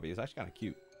abomination worthy. It's actually kind of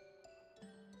cute.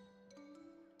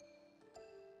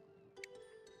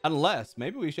 Unless,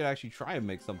 maybe we should actually try and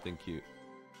make something cute.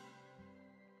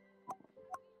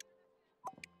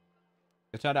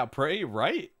 It turned out pretty,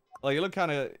 right? Like, it looked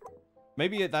kind of...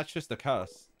 Maybe that's just a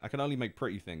curse. I can only make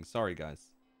pretty things. Sorry,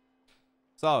 guys.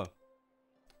 So,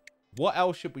 what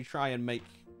else should we try and make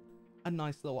a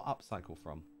nice little upcycle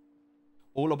from?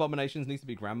 All abominations needs to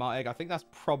be grandma egg. I think that's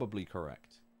probably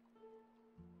correct.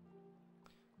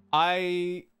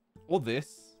 Or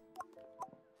this.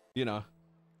 You know.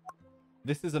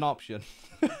 This is an option.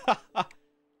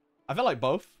 I feel like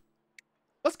both.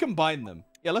 Let's combine them.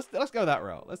 Yeah, let's go that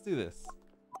route. Let's do this.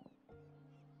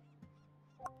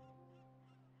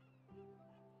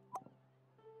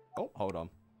 Oh, hold on.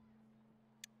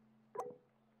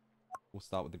 We'll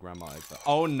start with the grandma egg.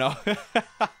 Oh, no.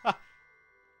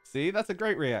 See, that's a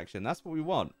great reaction. That's what we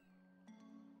want.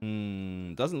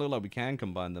 Doesn't look like we can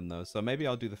combine them, though. So maybe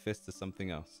I'll do the fist to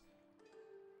something else.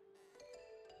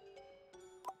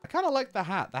 I kind of like the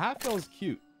hat. The hat feels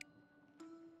cute.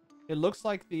 It looks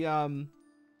like the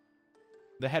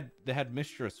head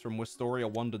mistress from Wisteria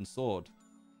Wand and Sword.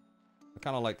 I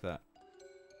kind of like that.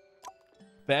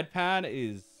 Bedpan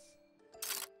is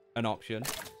an option.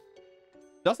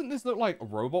 Doesn't this look like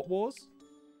Robot Wars?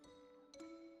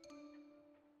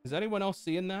 Is anyone else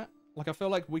seeing that? Like, I feel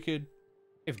like we could...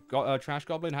 If Trash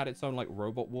Goblin had its own, like,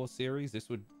 Robot Wars series, this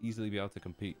would easily be able to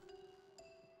compete.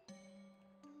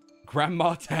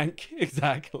 Grandma Tank.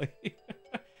 Exactly.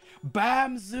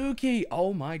 Bamzuki.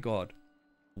 Oh, my God.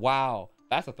 Wow.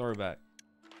 That's a throwback.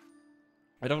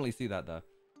 I don't really see that, though.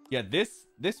 Yeah, this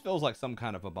feels like some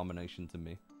kind of abomination to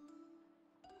me.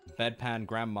 Bedpan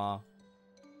Grandma.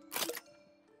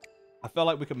 I feel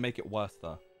like we could make it worse,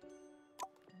 though.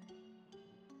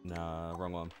 Nah,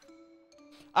 wrong one.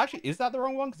 Actually, is that the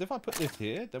wrong one? Because if I put this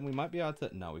here, then we might be able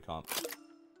to... No, we can't.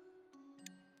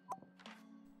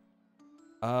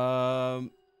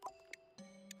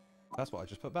 That's what I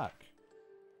just put back.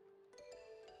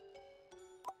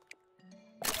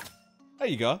 There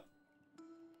you go.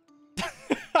 I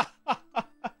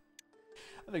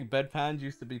think bedpans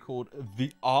used to be called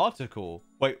The Article.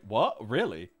 Wait, what?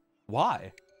 Really?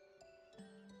 Why?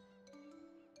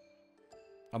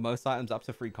 Are most items up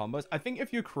to 3 combos? I think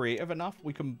if you're creative enough,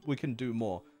 we can do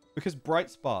more. Because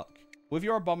Bright Spark, with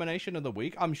your Abomination of the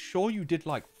Week, I'm sure you did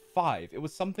like 5. It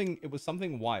was something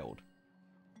wild.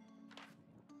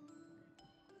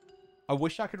 I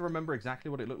wish I could remember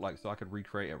exactly what it looked like so I could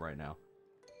recreate it right now.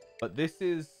 But this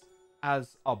is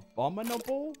as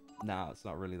abominable? Nah, it's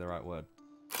not really the right word.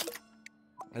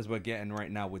 As we're getting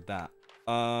right now with that.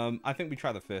 I think we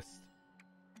try the fist.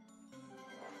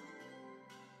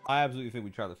 I absolutely think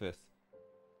we try the fist.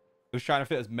 I was trying to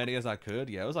fit as many as I could.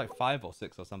 Yeah, it was like 5 or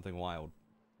 6 or something wild.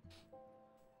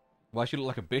 Why should it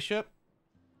look like a bishop?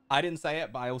 I didn't say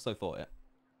it, but I also thought it.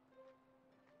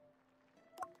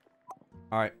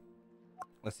 Alright.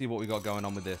 Let's see what we got going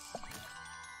on with this.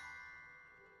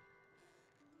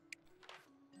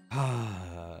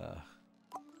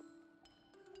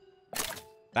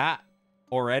 That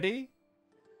already?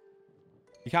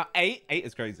 You can't... 8? 8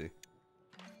 is crazy.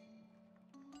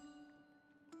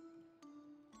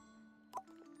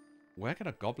 Where can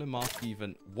a goblin mask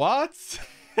even... What?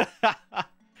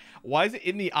 Why is it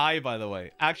in the eye, by the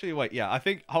way? Actually, wait. Yeah, I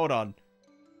think... Hold on.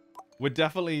 We're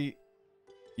definitely...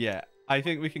 Yeah, I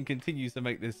think we can continue to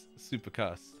make this super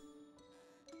cursed.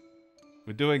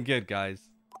 We're doing good, guys.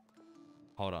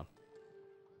 Hold on.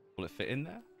 Will it fit in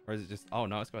there? Or is it just... Oh,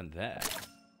 no, it's going there.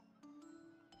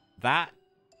 That...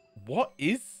 What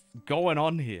is going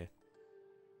on here?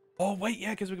 Oh, wait, yeah,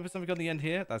 because we can put something on the end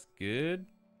here. That's good.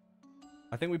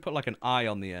 I think we put like an eye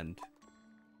on the end.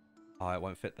 Oh, it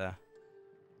won't fit there.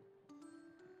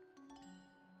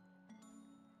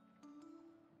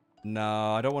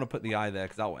 No, I don't want to put the eye there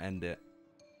because that will end it.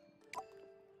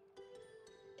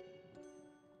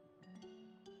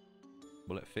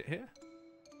 Will it fit here?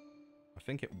 I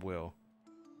think it will.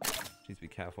 Just need to be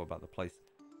careful about the place.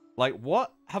 Like,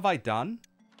 what have I done?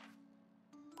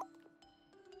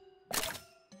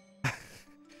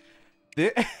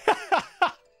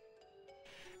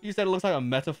 You said it looks like a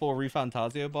metaphor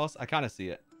ReFantazio boss. I kind of see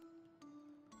it.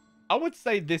 I would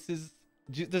say this is...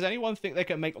 Does anyone think they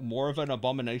can make more of an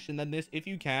abomination than this? If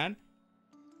you can,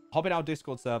 hop in our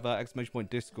Discord server,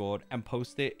 !Discord, and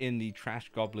post it in the Trash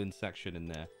Goblin section in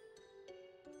there.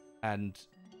 And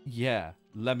yeah,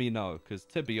 let me know. Because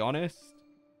to be honest,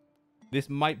 this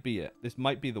might be it. This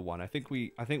might be the one. I think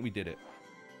we did it.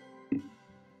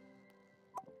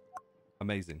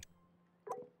 Amazing.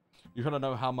 You want to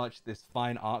know how much this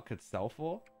fine art could sell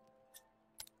for?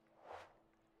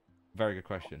 Very good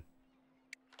question.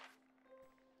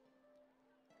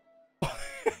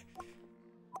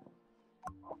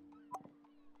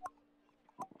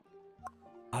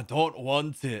 I don't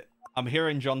want it. I'm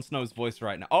hearing Jon Snow's voice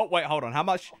right now. Oh, wait, hold on. How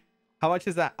much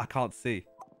is that? I can't see.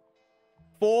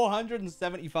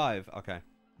 475. Okay.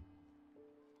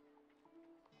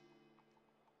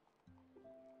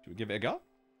 Should we give it a go?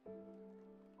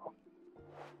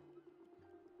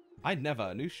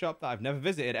 A new shop that I've never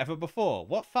visited ever before.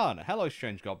 What fun. Hello,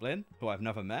 strange goblin, who I've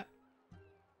never met.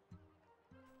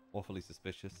 Awfully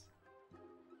suspicious.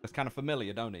 It's kind of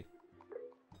familiar, don't he?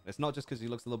 It's not just because he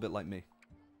looks a little bit like me.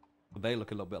 But they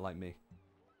look a little bit like me.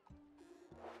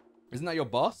 Isn't that your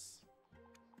boss?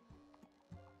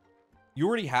 You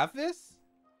already have this?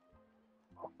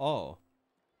 Oh.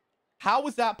 How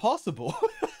was that possible?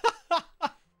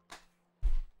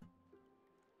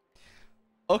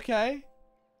 Okay.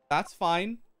 That's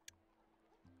fine.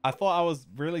 I thought I was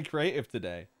really creative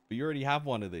today. But you already have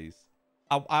one of these.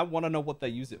 I want to know what they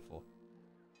use it for.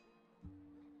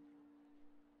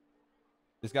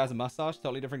 This guy's a mustache.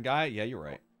 Totally different guy. Yeah, you're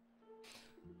right.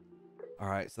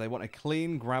 Alright, so they want a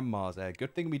clean grandma's egg.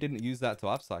 Good thing we didn't use that to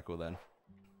upcycle then.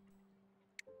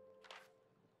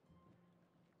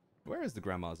 Where is the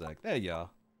grandma's egg? There you are.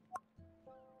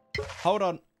 Hold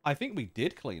on. I think we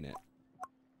did clean it.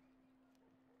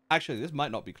 Actually, this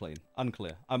might not be clean.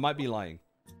 Unclear. I might be lying.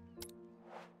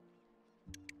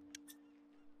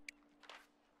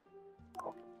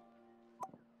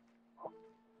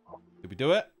 Did we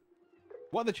do it?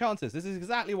 What are the chances? This is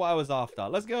exactly what I was after.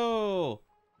 Let's go.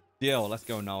 Deal. Let's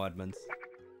go now, Edmonds.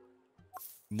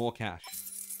 More cash.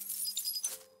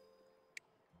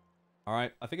 All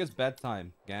right. I think it's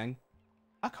bedtime, gang.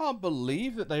 I can't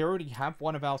believe that they already have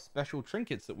one of our special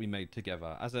trinkets that we made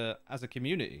together as a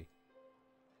community.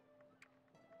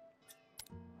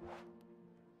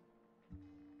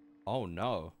 Oh,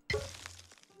 no.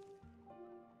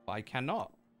 I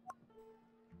cannot.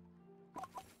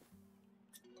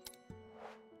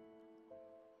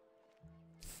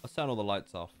 Let's turn all the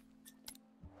lights off.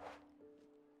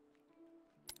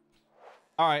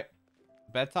 All right.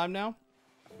 Bedtime now?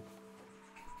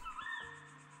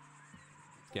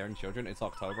 Scaring children. It's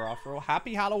October after all.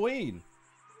 Happy Halloween!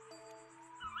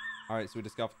 All right, so we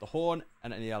discovered the horn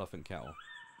and the elephant kettle.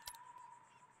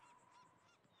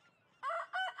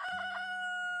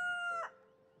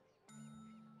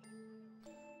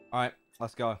 All right,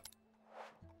 let's go.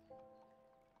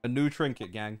 A new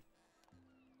trinket, gang.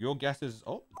 Your guess is...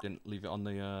 Oh, didn't leave it on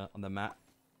the mat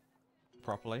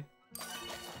properly.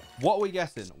 What are we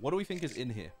guessing? What do we think is in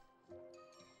here?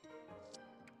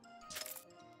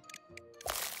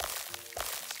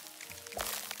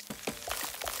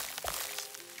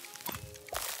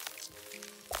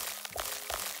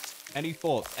 Any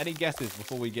thoughts? Any guesses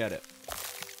before we get it?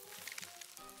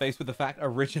 Faced with the fact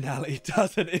originality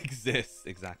doesn't exist.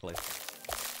 Exactly.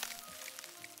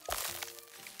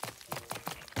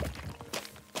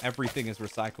 Everything is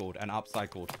recycled and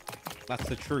upcycled. That's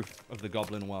the truth of the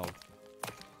goblin world.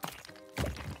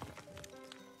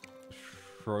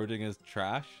 Schrodinger's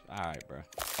trash? Alright, bro.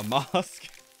 A mask?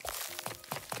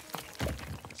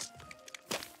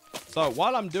 So,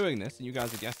 while I'm doing this, and you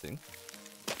guys are guessing...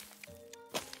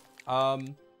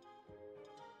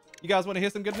 You guys want to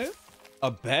hear some good news?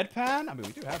 A bedpan? I mean,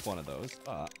 we do have one of those,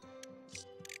 but...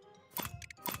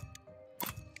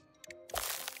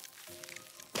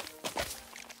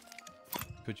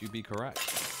 Could you be correct?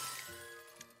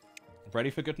 Ready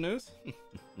for good news?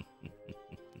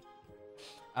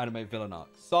 anime villain arc.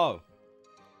 So,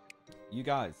 you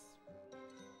guys,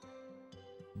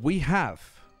 we have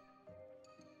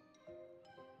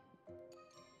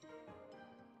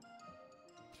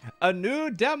a new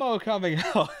demo coming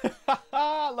out.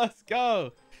 Let's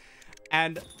go.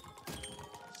 And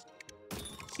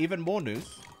even more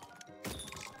news.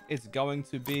 It's going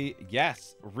to be,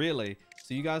 yes, really.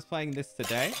 So you guys playing this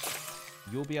today,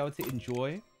 you'll be able to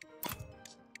enjoy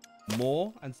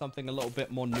more and something a little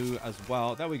bit more new as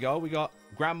well. There we go. We got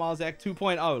Grandma's Egg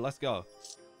 2.0. Let's go.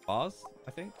 Bars,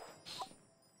 I think.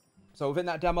 So within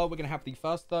that demo, we're going to have the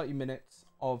first 30 minutes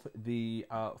of the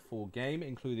full game,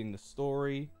 including the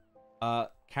story,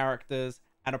 characters,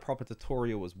 and a proper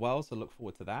tutorial as well. So look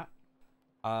forward to that.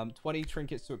 20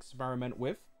 trinkets to experiment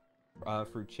with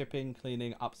through chipping,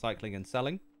 cleaning, upcycling, and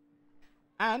selling.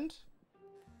 And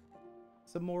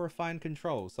some more refined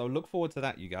controls. So look forward to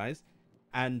that, you guys.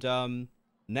 And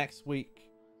next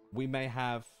week, we may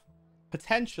have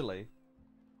potentially,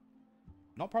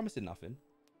 not promising nothing,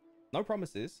 no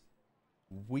promises,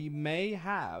 we may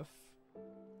have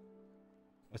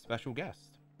a special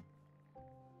guest.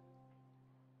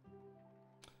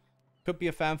 Could be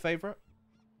a fan favorite.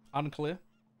 Unclear.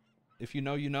 If you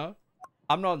know, you know.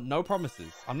 I'm not, no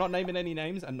promises. I'm not naming any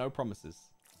names and no promises.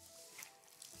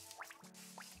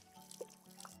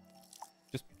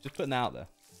 Just putting it out there.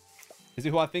 Is it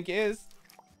who I think it is?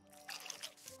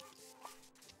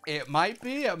 It might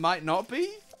be, it might not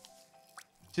be.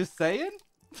 Just saying.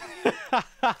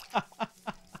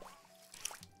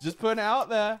 Just putting it out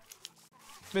there.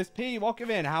 Miss P,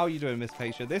 welcome in. How are you doing, Miss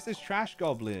Paisha? This is Trash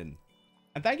Goblin.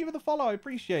 And thank you for the follow. I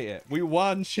appreciate it. We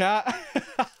won, chat.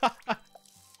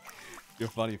 You're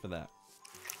funny for that.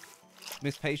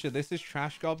 Miss Paisha, this is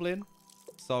Trash Goblin.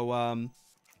 So,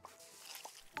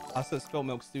 us at Spilt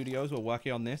Milk Studios, we're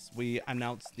working on this. We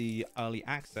announced the early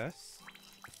access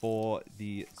for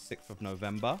the 6th of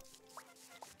November.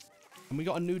 And we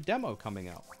got a new demo coming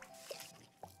out.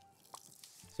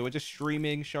 So we're just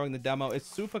streaming, showing the demo. It's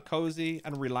super cozy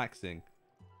and relaxing.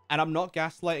 And I'm not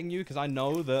gaslighting you because I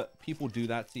know that people do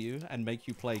that to you and make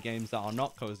you play games that are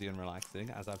not cozy and relaxing,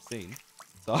 as I've seen.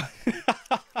 So,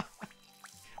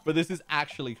 but this is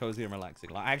actually cozy and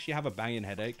relaxing. Like, I actually have a banging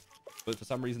headache, but for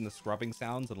some reason the scrubbing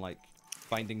sounds and like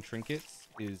finding trinkets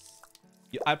is...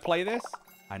 I play this,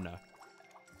 I know.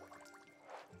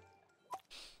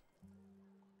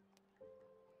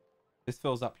 This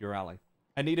fills up your alley.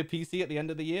 I need a PC at the end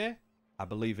of the year. I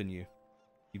believe in you.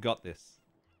 You got this.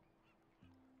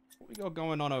 What we got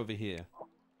going on over here?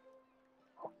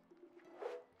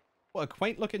 What a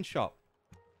quaint looking shop.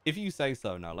 If you say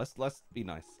so. No, let's be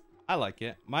nice. I like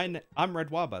it. I'm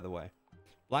Redwire, by the way.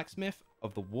 Blacksmith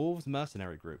of the Wolves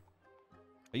Mercenary Group.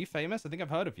 Are you famous? I think I've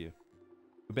heard of you.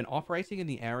 We've been operating in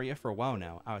the area for a while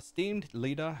now. Our esteemed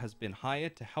leader has been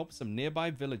hired to help some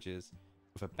nearby villages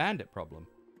with a bandit problem.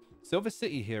 Silver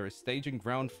City here is staging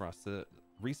ground for us to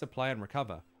resupply and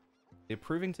recover. They're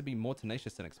proving to be more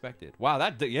tenacious than expected. Wow,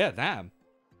 yeah, damn.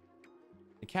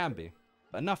 It can be.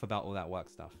 But enough about all that work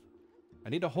stuff. I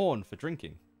need a horn for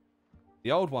drinking.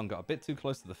 The old one got a bit too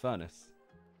close to the furnace.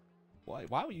 Why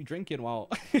were you drinking while...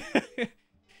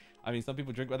 I mean, some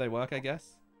people drink where they work, I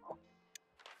guess.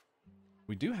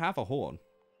 We do have a horn.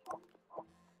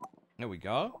 There we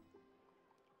go.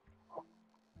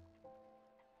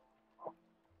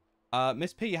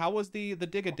 Miss P, how was the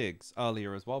digger digs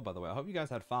earlier as well, by the way? I hope you guys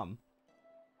had fun.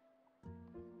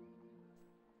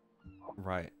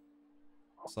 Right.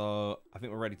 So, I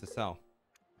think we're ready to sell.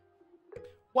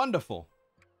 Wonderful.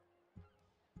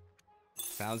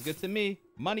 Sounds good to me.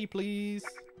 Money, please.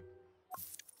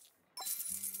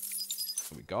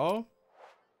 There we go.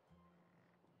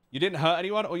 You didn't hurt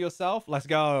anyone or yourself? Let's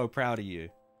go. Proud of you.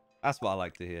 That's what I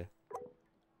like to hear.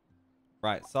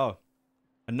 Right, so.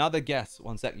 Another guess.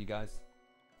 One sec, you guys.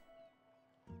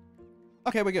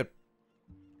 Okay, we're good.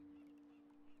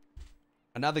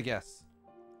 Another guess.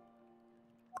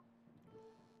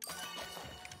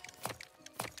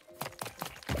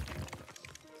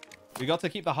 We got to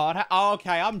keep the hard hat. Oh,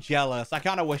 okay, I'm jealous. I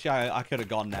kind of wish I could have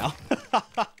gone now.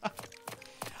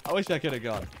 I wish I could have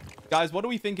gone. Guys, what do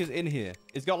we think is in here?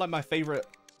 It's got like my favorite.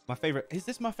 Is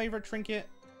this my favorite trinket?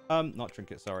 Not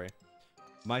trinket, sorry.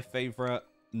 My favorite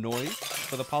noise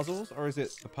for the puzzles, or is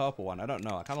it the purple one? I don't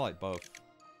know. I kind of like both.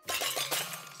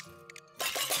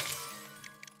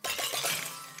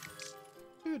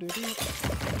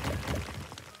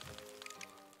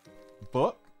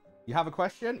 Book? You have a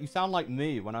question? You sound like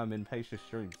me when I'm in Paisha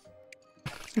streams.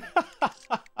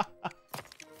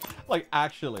 Like,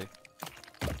 actually.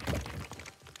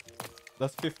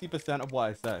 That's 50% of what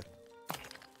I say.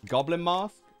 Goblin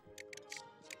mask?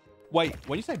 Wait,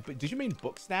 when you say, did you mean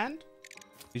book stand?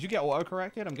 Did you get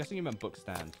auto-corrected? I'm guessing you meant book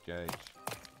stand, JH.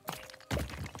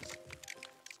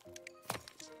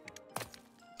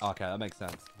 Okay, that makes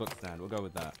sense. Book stand, we'll go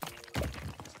with that.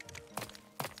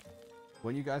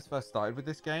 When you guys first started with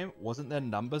this game, wasn't there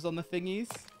numbers on the thingies?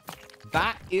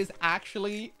 That is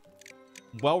actually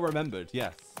well remembered,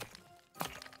 yes.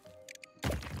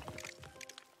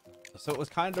 So it was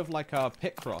kind of like a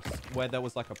pit cross where there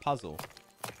was like a puzzle.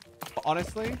 But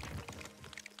honestly,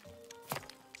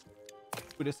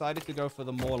 we decided to go for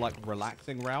the more like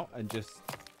relaxing route and just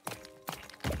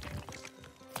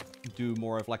do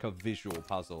more of like a visual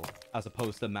puzzle as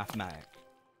opposed to mathematic.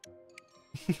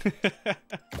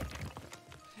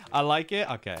 I like it.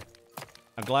 Okay.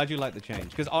 I'm glad you like the change.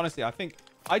 Because honestly, I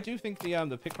do think the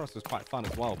Picross was quite fun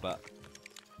as well. But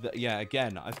yeah,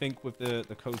 again, I think with the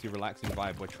cozy, relaxing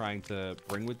vibe we're trying to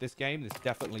bring with this game, this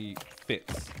definitely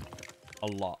fits a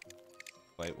lot.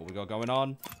 Wait, what we got going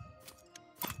on?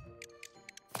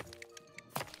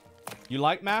 You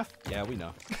like math? Yeah, we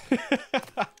know.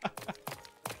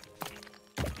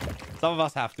 Some of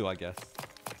us have to, I guess.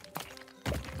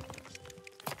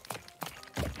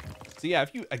 So yeah,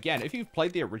 if you've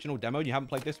played the original demo and you haven't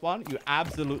played this one, you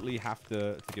absolutely have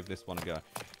to give this one a go.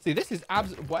 See, this is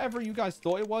whatever you guys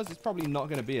thought it was, it's probably not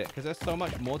going to be it, because there's so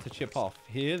much more to chip off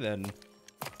here than...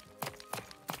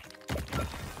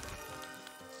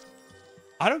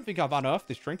 I don't think I've unearthed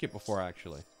this trinket before,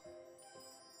 actually.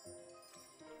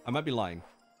 I might be lying.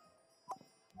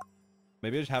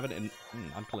 Maybe I just have it in...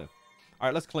 unclear.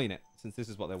 Alright, let's clean it, since this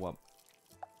is what they want.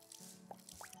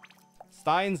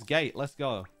 Stein's Gate, let's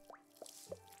go.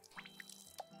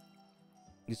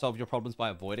 You solve your problems by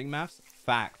avoiding maths?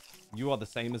 Fact. You are the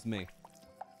same as me.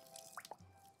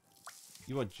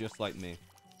 You are just like me.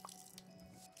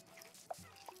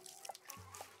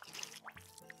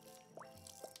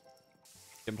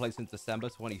 Been played since December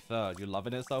 23rd. You're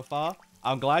loving it so far?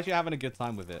 I'm glad you're having a good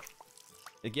time with it.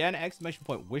 Again, exclamation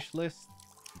point wish list.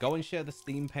 Go and share the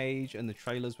Steam page and the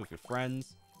trailers with your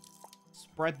friends.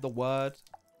 Spread the word.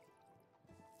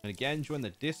 And again, join the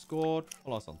Discord.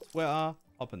 Follow us on Twitter.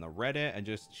 Hop in the Reddit. And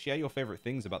just share your favorite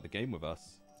things about the game with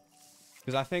us.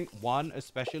 Because I think, one,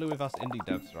 especially with us indie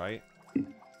devs, right?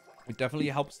 It definitely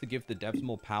helps to give the devs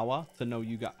more power to know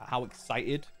how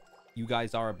excited you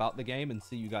guys are about the game and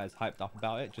see you guys hyped up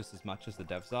about it just as much as the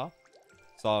devs are.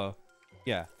 So,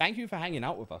 yeah. Thank you for hanging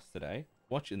out with us today.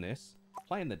 Watching this.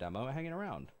 Playing the demo and hanging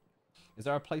around. Is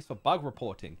there a place for bug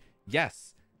reporting?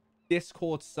 Yes.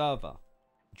 Discord server.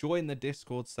 Join the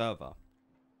Discord server.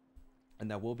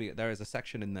 And there is a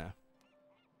section in there.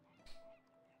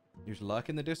 You just lurk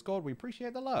in the Discord. We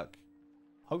appreciate the lurk.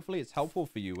 Hopefully it's helpful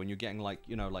for you when you're getting like,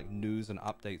 you know, like news and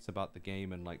updates about the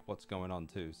game and like what's going on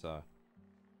too. So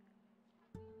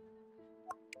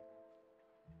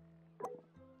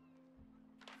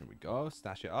here we go.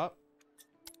 Stash it up.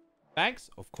 Thanks.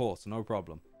 Of course. No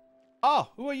problem. Oh,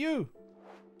 who are you?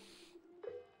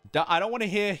 I don't want to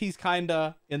hear he's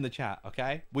kinda in the chat.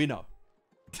 Okay. We know.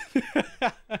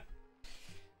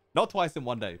 Not twice in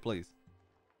one day, please.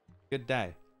 Good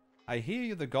day. I hear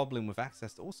you're the goblin with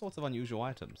access to all sorts of unusual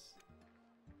items.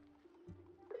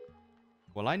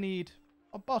 Well, I need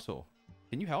a bottle.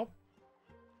 Can you help?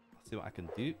 Let's see what I can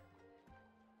do.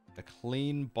 A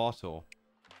clean bottle.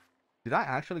 Did I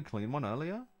actually clean one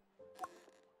earlier?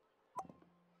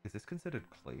 Is this considered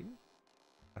clean?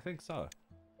 I think so.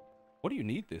 What do you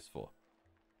need this for?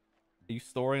 Are you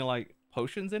storing like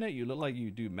potions in it? You look like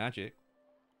you do magic.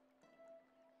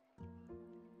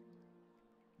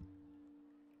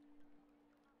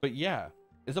 But yeah,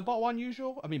 is a bottle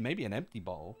unusual? I mean, maybe an empty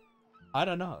bottle. I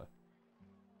don't know.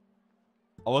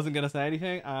 I wasn't going to say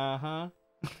anything. Uh-huh. All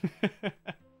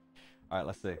right,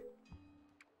 let's see.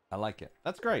 I like it.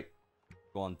 That's great.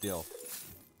 Go on, deal.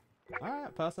 All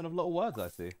right, person of little words, I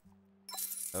see.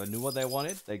 They knew what they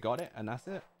wanted. They got it, and that's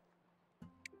it.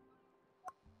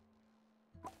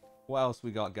 What else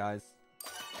we got, guys?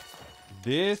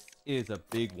 This is a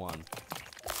big one.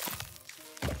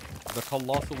 The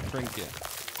Colossal Trinket.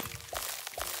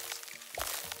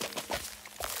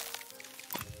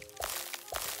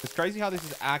 It's crazy how this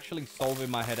is actually solving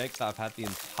my headaches that I've had the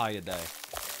entire day.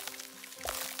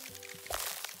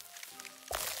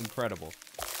 Incredible.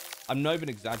 I'm not even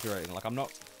exaggerating. Like, I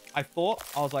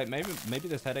was like, maybe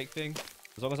this headache thing,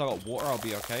 as long as I got water, I'll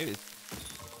be okay.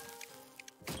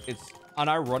 It's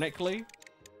unironically,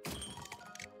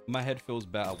 my head feels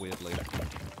better weirdly.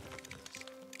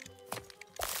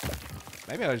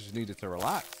 Maybe I just needed to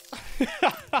relax. Maybe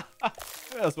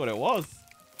that's what it was.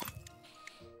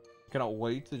 Cannot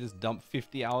wait to just dump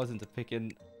 50 hours into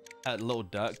picking at little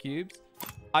dirt cubes.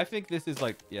 I think this is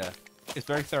like, yeah, It's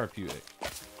very therapeutic.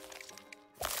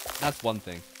 That's one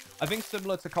thing. I think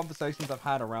similar to conversations I've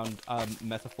had around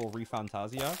Metaphor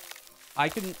ReFantazio,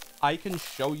 I can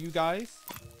show you guys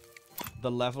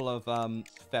the level of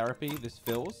therapy this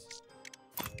feels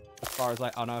as far as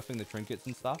like unearthing the trinkets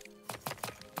and stuff.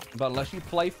 But unless you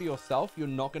play for yourself, you're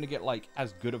not going to get like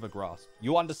as good of a grasp.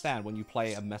 You'll understand when you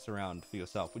play and mess around for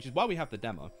yourself, which is why we have the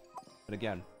demo. But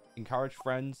again, encourage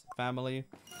friends, family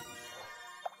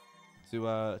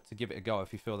to give it a go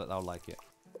if you feel that they'll like it.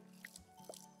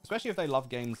 Especially if they love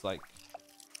games like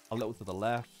A Little to the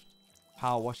Left,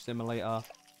 Power Wash Simulator.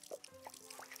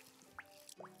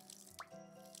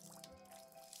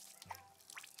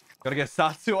 Gotta get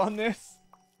Satsu on this.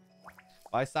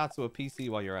 Buy Satsu a PC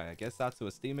while you're at it. Get Satsu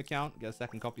a Steam account. Get a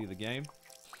second copy of the game.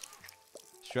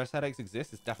 Stress headaches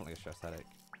exist. It's definitely a stress headache.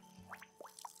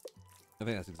 I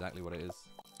think that's exactly what it is.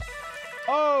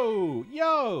 Oh,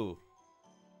 yo.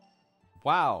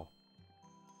 Wow.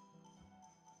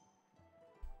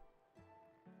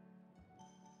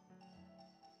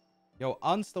 Yo,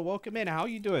 Unster, welcome in. How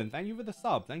you doing? Thank you for the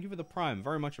sub. Thank you for the prime.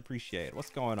 Very much appreciated.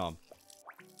 What's going on?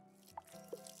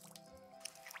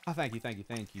 Oh, thank you, thank you,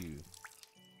 thank you.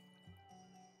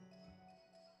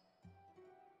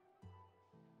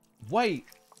 Wait,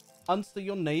 Unster,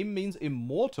 your name means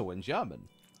immortal in German.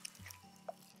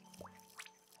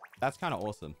 That's kind of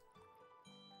awesome.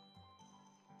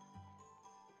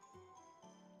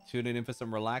 Tuning in for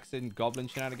some relaxing Goblin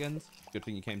shenanigans. Good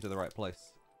thing you came to the right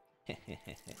place.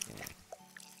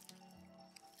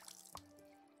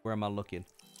 Where am I looking?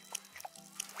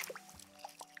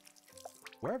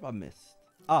 Where have I missed?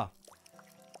 Ah.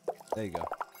 There you go.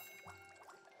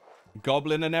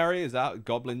 Goblin an area? Is that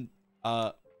Goblin?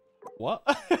 What?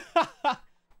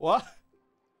 What?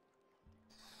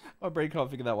 My brain can't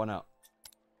figure that one out.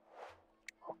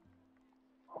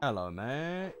 Hello,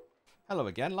 mate. Hello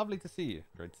again. Lovely to see you.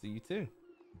 Great to see you too.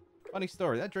 Funny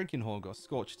story. That drinking horn got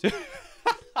scorched too.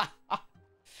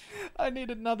 I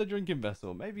need another drinking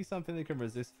vessel. Maybe something that can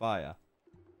resist fire.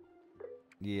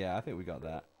 Yeah, I think we got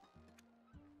that.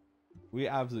 We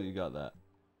absolutely got that.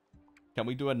 Can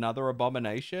we do another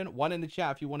abomination? One in the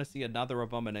chat if you want to see another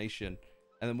abomination.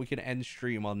 And then we can end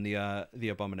stream on the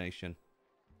abomination.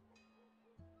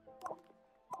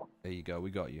 There you go. We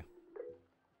got you.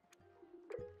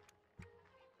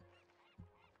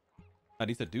 I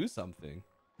need to do something.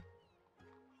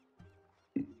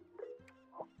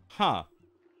 Huh.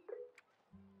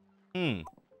 I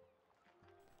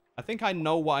think I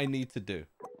know what I need to do.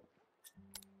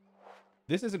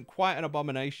 This isn't quite an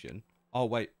abomination. Oh,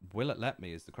 wait. Will it let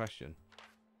me is the question.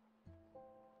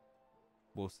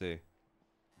 We'll see.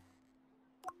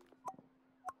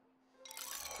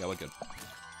 Yeah, we're good.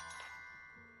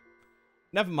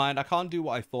 Never mind. I can't do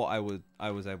what I thought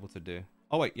I was able to do.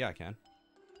 Oh, wait. Yeah, I can.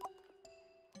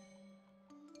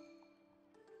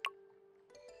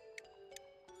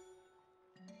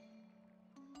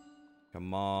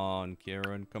 Come on,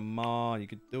 Kieran. Come on. You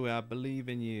can do it. I believe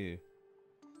in you.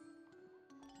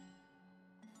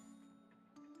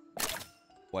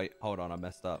 Wait, hold on. I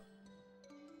messed up.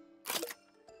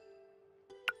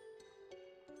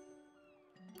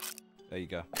 There you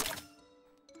go.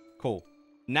 Cool.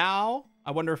 Now,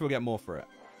 I wonder if we'll get more for it.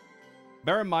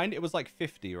 Bear in mind, it was like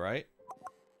 50, right?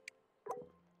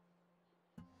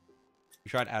 We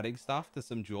tried adding stuff to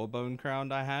some jawbone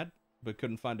crown I had, but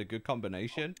couldn't find a good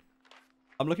combination.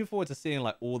 I'm looking forward to seeing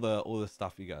like all the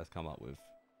stuff you guys come up with.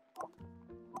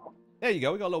 There you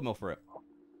go. We got a little more for it.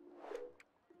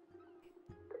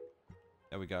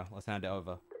 There we go. Let's hand it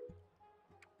over.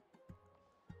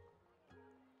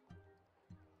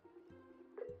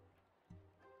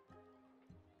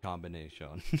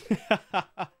 Combination.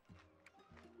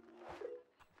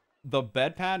 The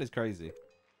bedpan is crazy.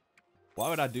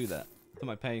 Why would I do that to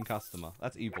my paying customer?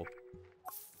 That's evil.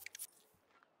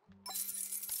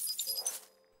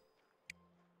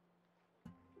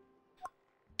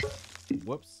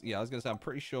 Whoops. Yeah, I was gonna say I'm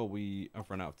pretty sure we have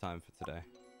run out of time for today.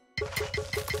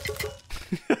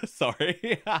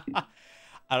 Sorry. I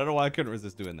don't know why I couldn't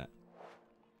resist doing that.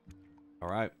 All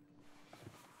right.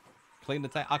 Clean the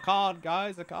tank. I can't,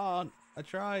 guys. I can't. I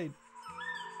tried.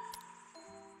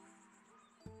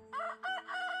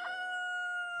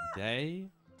 Day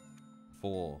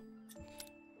 4.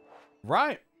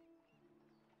 Right.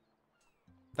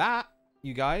 That,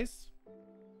 you guys,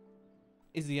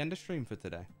 is the end of stream for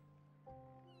today.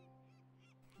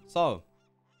 So,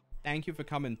 thank you for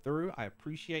coming through. I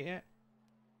appreciate it.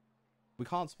 We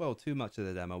can't spoil too much of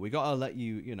the demo. We gotta let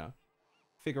you, you know,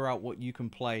 figure out what you can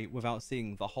play without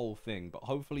seeing the whole thing. But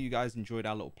hopefully you guys enjoyed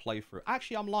our little playthrough.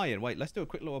 Actually, I'm lying. Wait, let's do a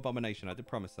quick little abomination. I did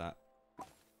promise that.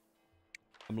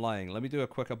 I'm lying. Let me do a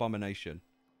quick abomination.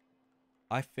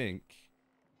 I think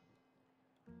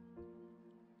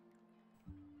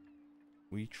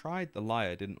we tried the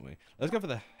lyre, didn't we? Let's go for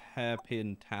the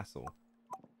hairpin tassel.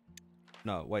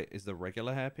 No, wait, is the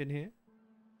regular hairpin here?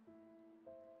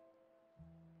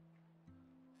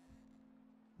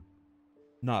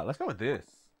 No, let's go with this.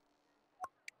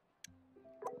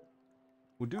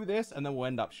 We'll do this and then we'll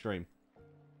end upstream.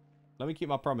 Let me keep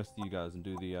my promise to you guys and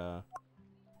do the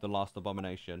last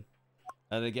abomination.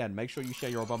 And again, make sure you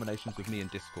share your abominations with me in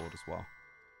Discord as well.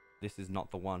 This is not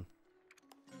the one.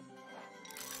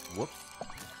 Whoops.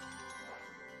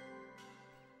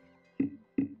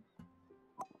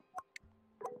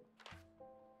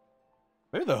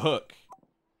 Maybe the hook.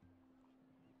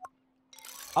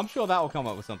 I'm sure that will come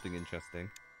up with something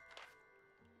interesting.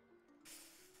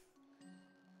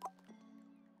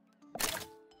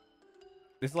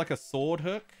 This is like a sword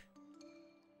hook.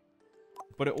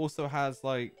 But it also has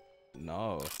like...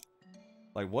 No.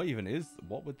 Like what even is...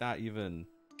 What would that even...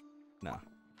 Nah.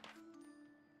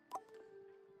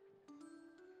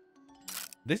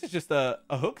 This is just a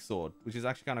hook sword, which is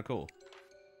actually kind of cool.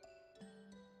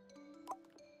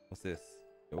 What's this?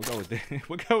 Yeah, we'll go with this.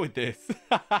 We'll go with this.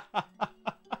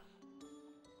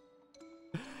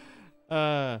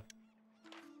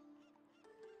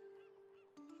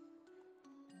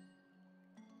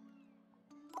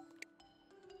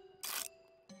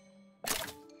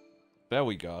 There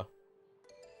we go.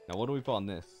 Now, what do we put on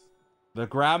this? The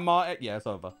grandma... Yeah, it's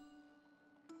over.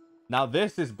 Now,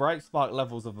 this is bright spark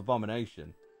levels of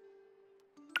abomination.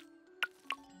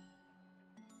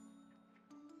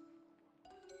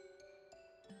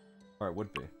 Or it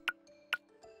would be.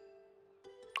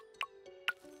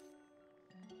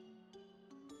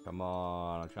 Come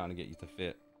on, I'm trying to get you to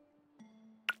fit.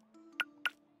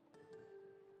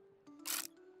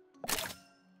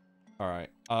 Alright,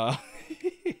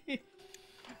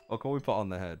 what can we put on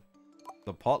the head?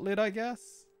 The pot lid, I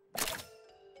guess?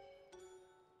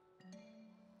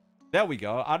 There we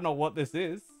go. I don't know what this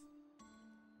is.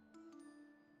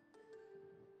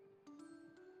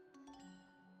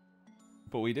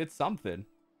 But we did something.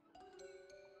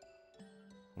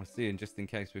 We're seeing just in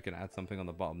case we can add something on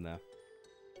the bottom there.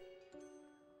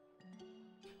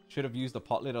 Should have used the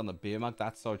pot lid on the beer mug.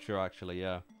 That's so true, actually.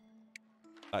 Yeah.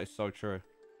 That is so true.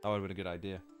 That would have been a good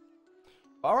idea.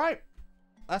 All right.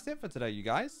 That's it for today, you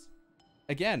guys.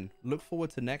 Again, look forward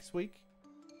to next week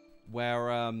where,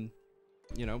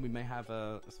 you know, we may have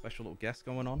a special little guest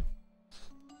going on.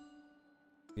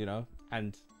 You know,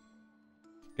 and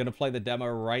gonna play the demo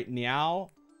right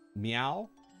now. Meow.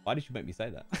 Why did you make me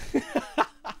say that?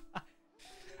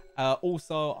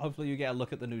 Also, hopefully you get a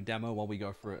look at the new demo while we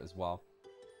go through it as well.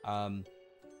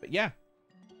 But yeah.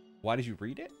 Why did you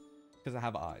read it? Because I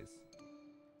have eyes.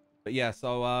 But yeah,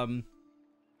 so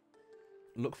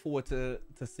look forward to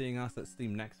seeing us at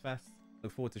Steam Next Fest.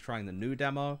 Look forward to trying the new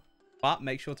demo. But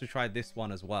make sure to try this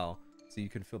one as well, so you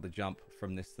can feel the jump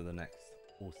from this to the next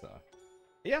also.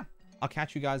 But yeah, I'll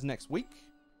catch you guys next week.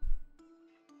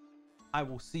 I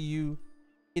will see you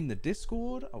in the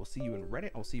Discord. I will see you in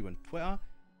Reddit. I'll see you in Twitter.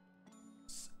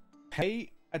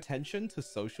 Pay attention to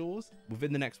socials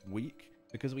within the next week,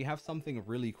 because we have something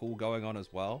really cool going on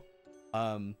as well.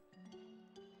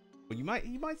 But you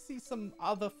might see some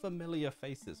other familiar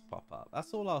faces pop up.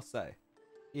 That's all I'll say.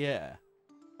 Yeah,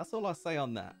 that's all I'll say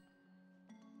on that.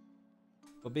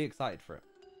 But be excited for it.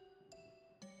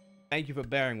 Thank you for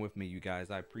bearing with me, you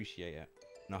guys. I appreciate it.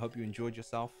 And I hope you enjoyed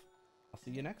yourself. I'll see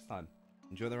you next time.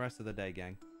 Enjoy the rest of the day,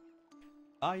 gang.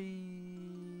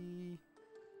 Bye.